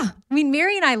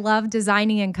 Mary and I love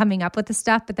designing and coming up with the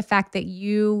stuff, but the fact that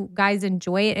you guys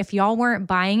enjoy it, if y'all weren't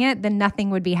buying it, then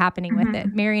nothing would be happening with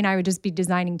it. Mary and I would just be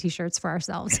designing t-shirts for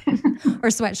ourselves or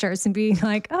sweatshirts and being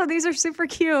like, oh, these are super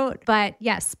cute. But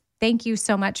yes, thank you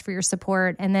so much for your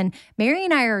support. And then Mary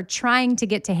and I are trying to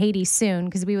get to Haiti soon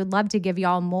because we would love to give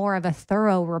y'all more of a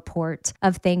thorough report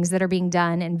of things that are being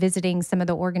done and visiting some of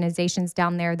the organizations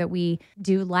down there that we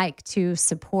do like to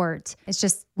support. It's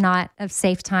just not a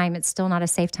safe time. It's still not a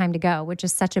safe time to go, which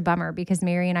is such a bummer because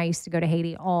Mary and I used to go to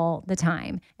Haiti all the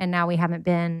time. And now we haven't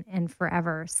been in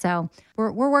forever. So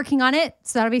we're working on it.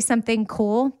 So that'll be something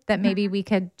cool that maybe we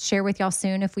could share with y'all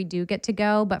soon if we do get to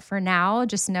go. But for now,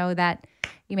 just know that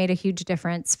you made a huge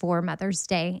difference for Mother's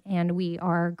Day, and we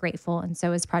are grateful. And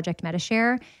so is Project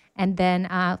Metashare. And then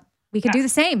we could do the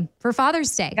same for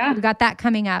Father's Day. Yeah. We've got that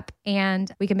coming up, and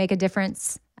we can make a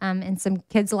difference in some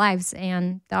kids' lives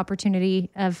and the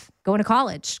opportunity of going to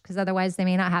college, because otherwise they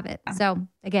may not have it. So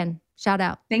again, shout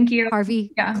out. Thank you.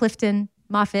 Harvey Clifton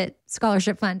Moffitt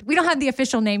Scholarship Fund. We don't have the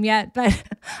official name yet, but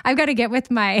I've got to get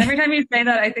with my... Every time you say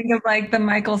that, I think of like the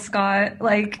Michael Scott,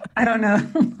 like, I don't know.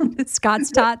 Scott's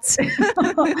Tots.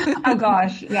 Oh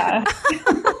gosh, yeah.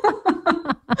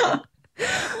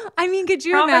 I mean, could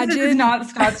you Promise imagine? This is not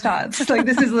Scott's Tots. Like,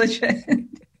 this is legit.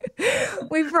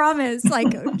 We promise.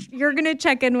 Like, you're going to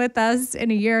check in with us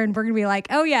in a year and we're going to be like,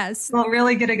 oh, yes. Well,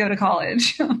 really get to go to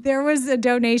college. There was a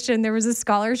donation. There was a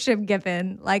scholarship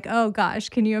given. Like, oh, gosh,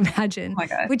 can you imagine? Oh, my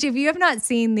God. Which, if you have not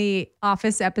seen the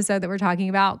Office episode that we're talking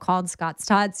about called Scott's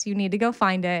Tots, you need to go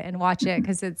find it and watch it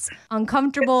because it's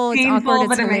uncomfortable. It's painful,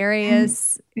 awkward. It's but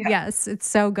hilarious. Yeah. Yes, it's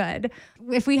so good.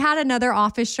 If we had another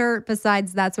Office shirt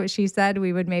besides That's What She Said,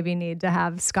 we would maybe need to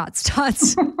have Scott's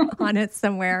Tots on it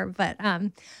somewhere. But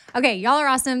okay, y'all are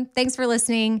awesome. Thanks for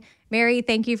listening. Mary,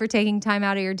 thank you for taking time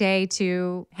out of your day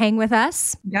to hang with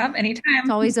us. Yep, anytime. It's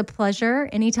always a pleasure.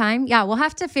 Anytime. Yeah, we'll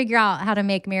have to figure out how to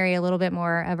make Mary a little bit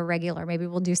more of a regular. Maybe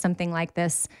we'll do something like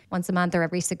this once a month or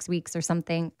every 6 weeks or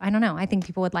something. I don't know. I think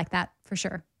people would like that for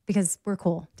sure because we're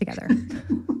cool together.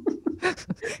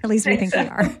 At least we think we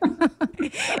are.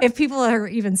 If people are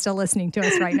even still listening to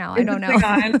us right now, I don't know.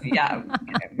 Yeah.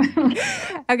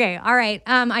 Okay. All right.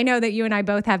 I know that you and I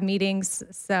both have meetings.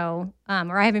 So,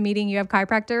 or I have a meeting, you have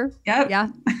chiropractor. Yep. Yeah.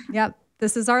 Yep.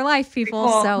 This is our life, people.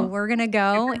 Cool. So we're going to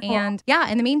go. And yeah,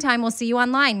 in the meantime, we'll see you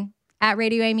online at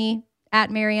Radio Amy,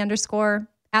 at Mary _,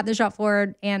 at The Shop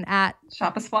Forward, and at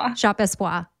Shop Espoir. Shop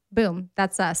Espoir. Boom.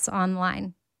 That's us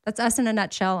online. That's us in a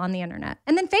nutshell on the internet.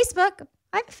 And then Facebook.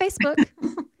 I have a Facebook.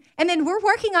 And then we're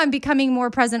working on becoming more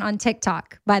present on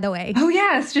TikTok, by the way. Oh,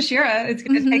 yes. Jashira is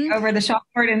going to take over the Shop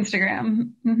Forward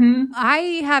Instagram. Mm-hmm.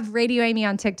 I have Radio Amy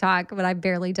on TikTok, but I've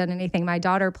barely done anything. My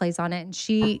daughter plays on it, and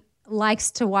she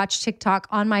likes to watch TikTok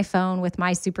on my phone with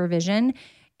my supervision.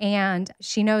 And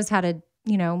she knows how to,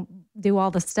 do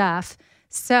all the stuff.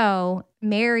 So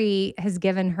Mary has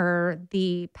given her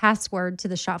the password to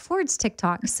the Shop Forward's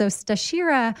TikTok. So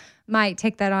Stashira might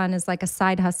take that on as like a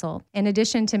side hustle. In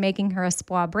addition to making her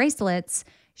Espoir bracelets,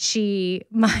 she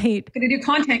might Going to do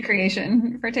content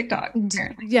creation for TikTok.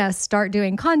 Yes, start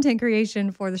doing content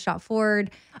creation for the Shop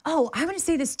Forward. Oh, I want to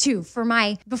say this too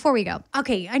before we go.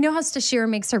 Okay, I know how Stashira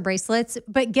makes her bracelets,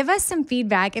 but give us some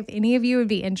feedback if any of you would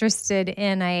be interested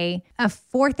in a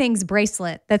 4 things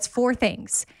bracelet. That's 4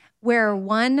 things. Where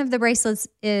one of the bracelets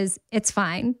is, it's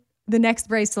fine. The next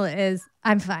bracelet is,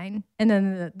 I'm fine. And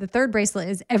then the third bracelet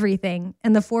is everything.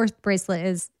 And the 4th bracelet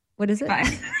is, what is it?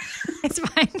 Fine. It's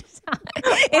fine.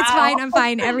 It's fine. I'm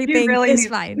fine. Everything is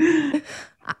fine.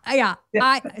 Yeah.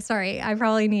 I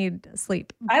probably need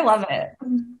sleep. I love it.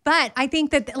 But I think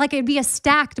that it'd be a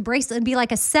stacked bracelet. It'd be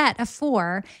like a set of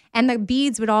 4 and the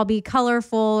beads would all be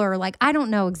colorful or I don't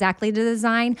know exactly the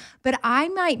design, but I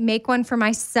might make one for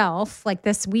myself like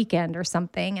this weekend or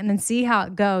something and then see how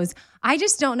it goes. I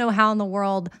just don't know how in the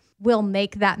world we'll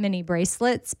make that many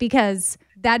bracelets because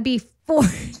that'd be 4.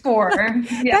 4.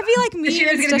 Yeah. That'd be like me.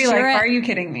 Shira's going to be like, are you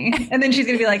kidding me? And then she's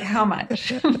going to be like, how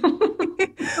much?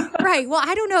 Right. Well,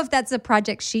 I don't know if that's a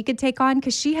project she could take on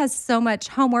because she has so much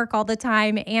homework all the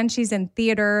time and she's in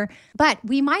theater. But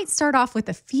we might start off with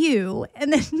a few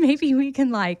and then maybe we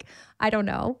can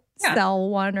sell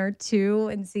 1 or 2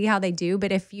 and see how they do.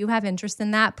 But if you have interest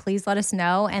in that, please let us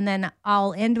know. And then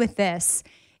I'll end with this.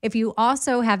 If you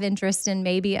also have interest in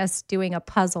maybe us doing a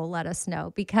puzzle, let us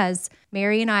know because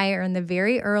Mary and I are in the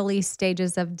very early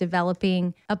stages of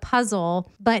developing a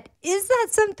puzzle. But is that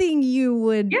something you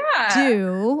would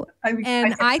do?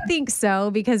 I think so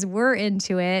because we're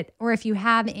into it. Or if you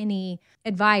have any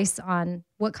advice on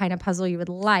what kind of puzzle you would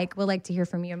like, we'd like to hear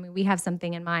from you. I mean, we have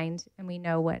something in mind and we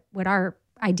know what our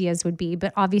ideas would be.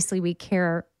 But obviously we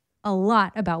care a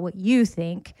lot about what you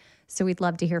think. So we'd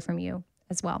love to hear from you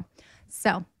as well. So,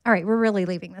 all right, we're really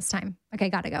leaving this time. Okay,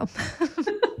 gotta go.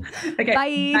 Okay.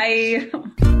 Bye.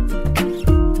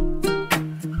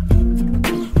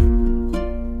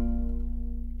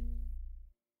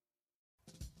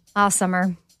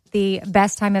 Summer, the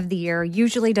best time of the year,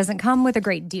 usually doesn't come with a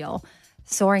great deal.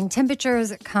 Soaring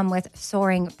temperatures come with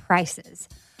soaring prices.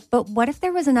 But what if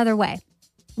there was another way?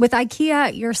 With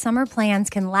IKEA, your summer plans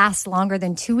can last longer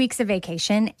than 2 weeks of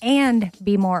vacation and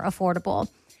be more affordable.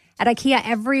 At IKEA,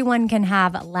 everyone can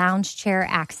have lounge chair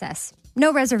access.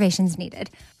 No reservations needed.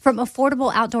 From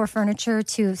affordable outdoor furniture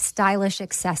to stylish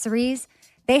accessories,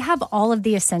 they have all of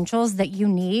the essentials that you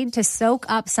need to soak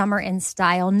up summer in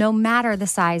style, no matter the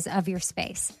size of your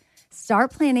space.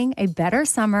 Start planning a better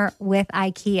summer with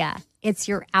IKEA. It's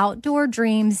your outdoor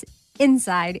dreams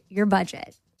inside your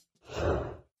budget.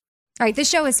 All right,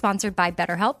 this show is sponsored by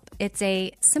BetterHelp. It's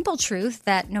a simple truth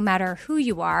that no matter who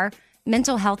you are,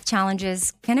 mental health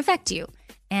challenges can affect you,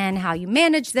 and how you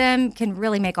manage them can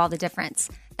really make all the difference.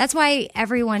 That's why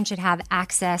everyone should have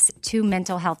access to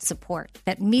mental health support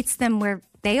that meets them where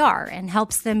they are and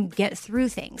helps them get through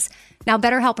things. Now,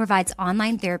 BetterHelp provides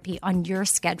online therapy on your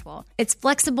schedule. It's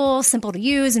flexible, simple to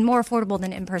use, and more affordable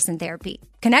than in-person therapy.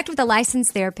 Connect with a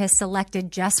licensed therapist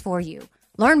selected just for you.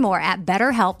 Learn more at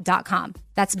BetterHelp.com.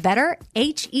 That's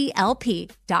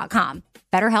BetterHelp.com.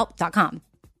 BetterHelp.com.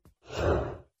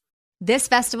 This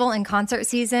festival and concert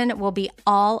season will be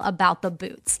all about the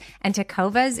boots, and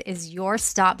Tecovas is your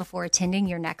stop before attending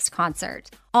your next concert.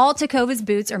 All Tecovas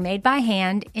boots are made by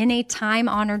hand in a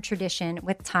time-honored tradition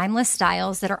with timeless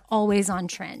styles that are always on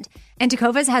trend. And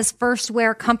Tecovas has first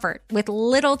wear comfort with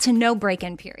little to no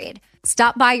break-in period.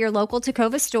 Stop by your local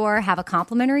Tecova store, have a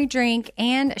complimentary drink,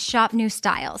 and shop new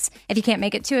styles. If you can't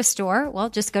make it to a store, well,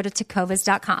 just go to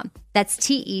tecovas.com. That's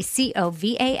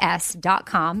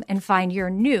TECOVAS.com and find your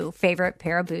new favorite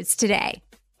pair of boots today.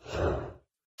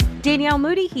 Danielle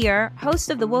Moody here,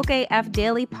 host of the Woke AF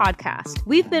Daily podcast.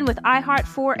 We've been with iHeart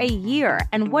for a year,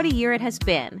 and what a year it has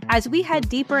been. As we head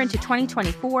deeper into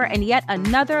 2024 and yet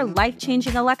another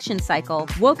life-changing election cycle,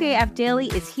 Woke AF Daily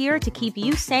is here to keep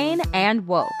you sane and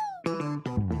woke.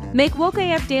 Make Woke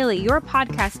AF Daily your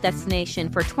podcast destination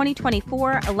for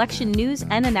 2024 election news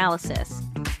and analysis.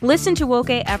 Listen to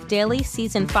Woke AF Daily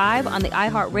Season 5 on the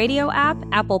iHeartRadio app,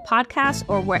 Apple Podcasts,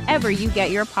 or wherever you get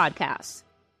your podcasts.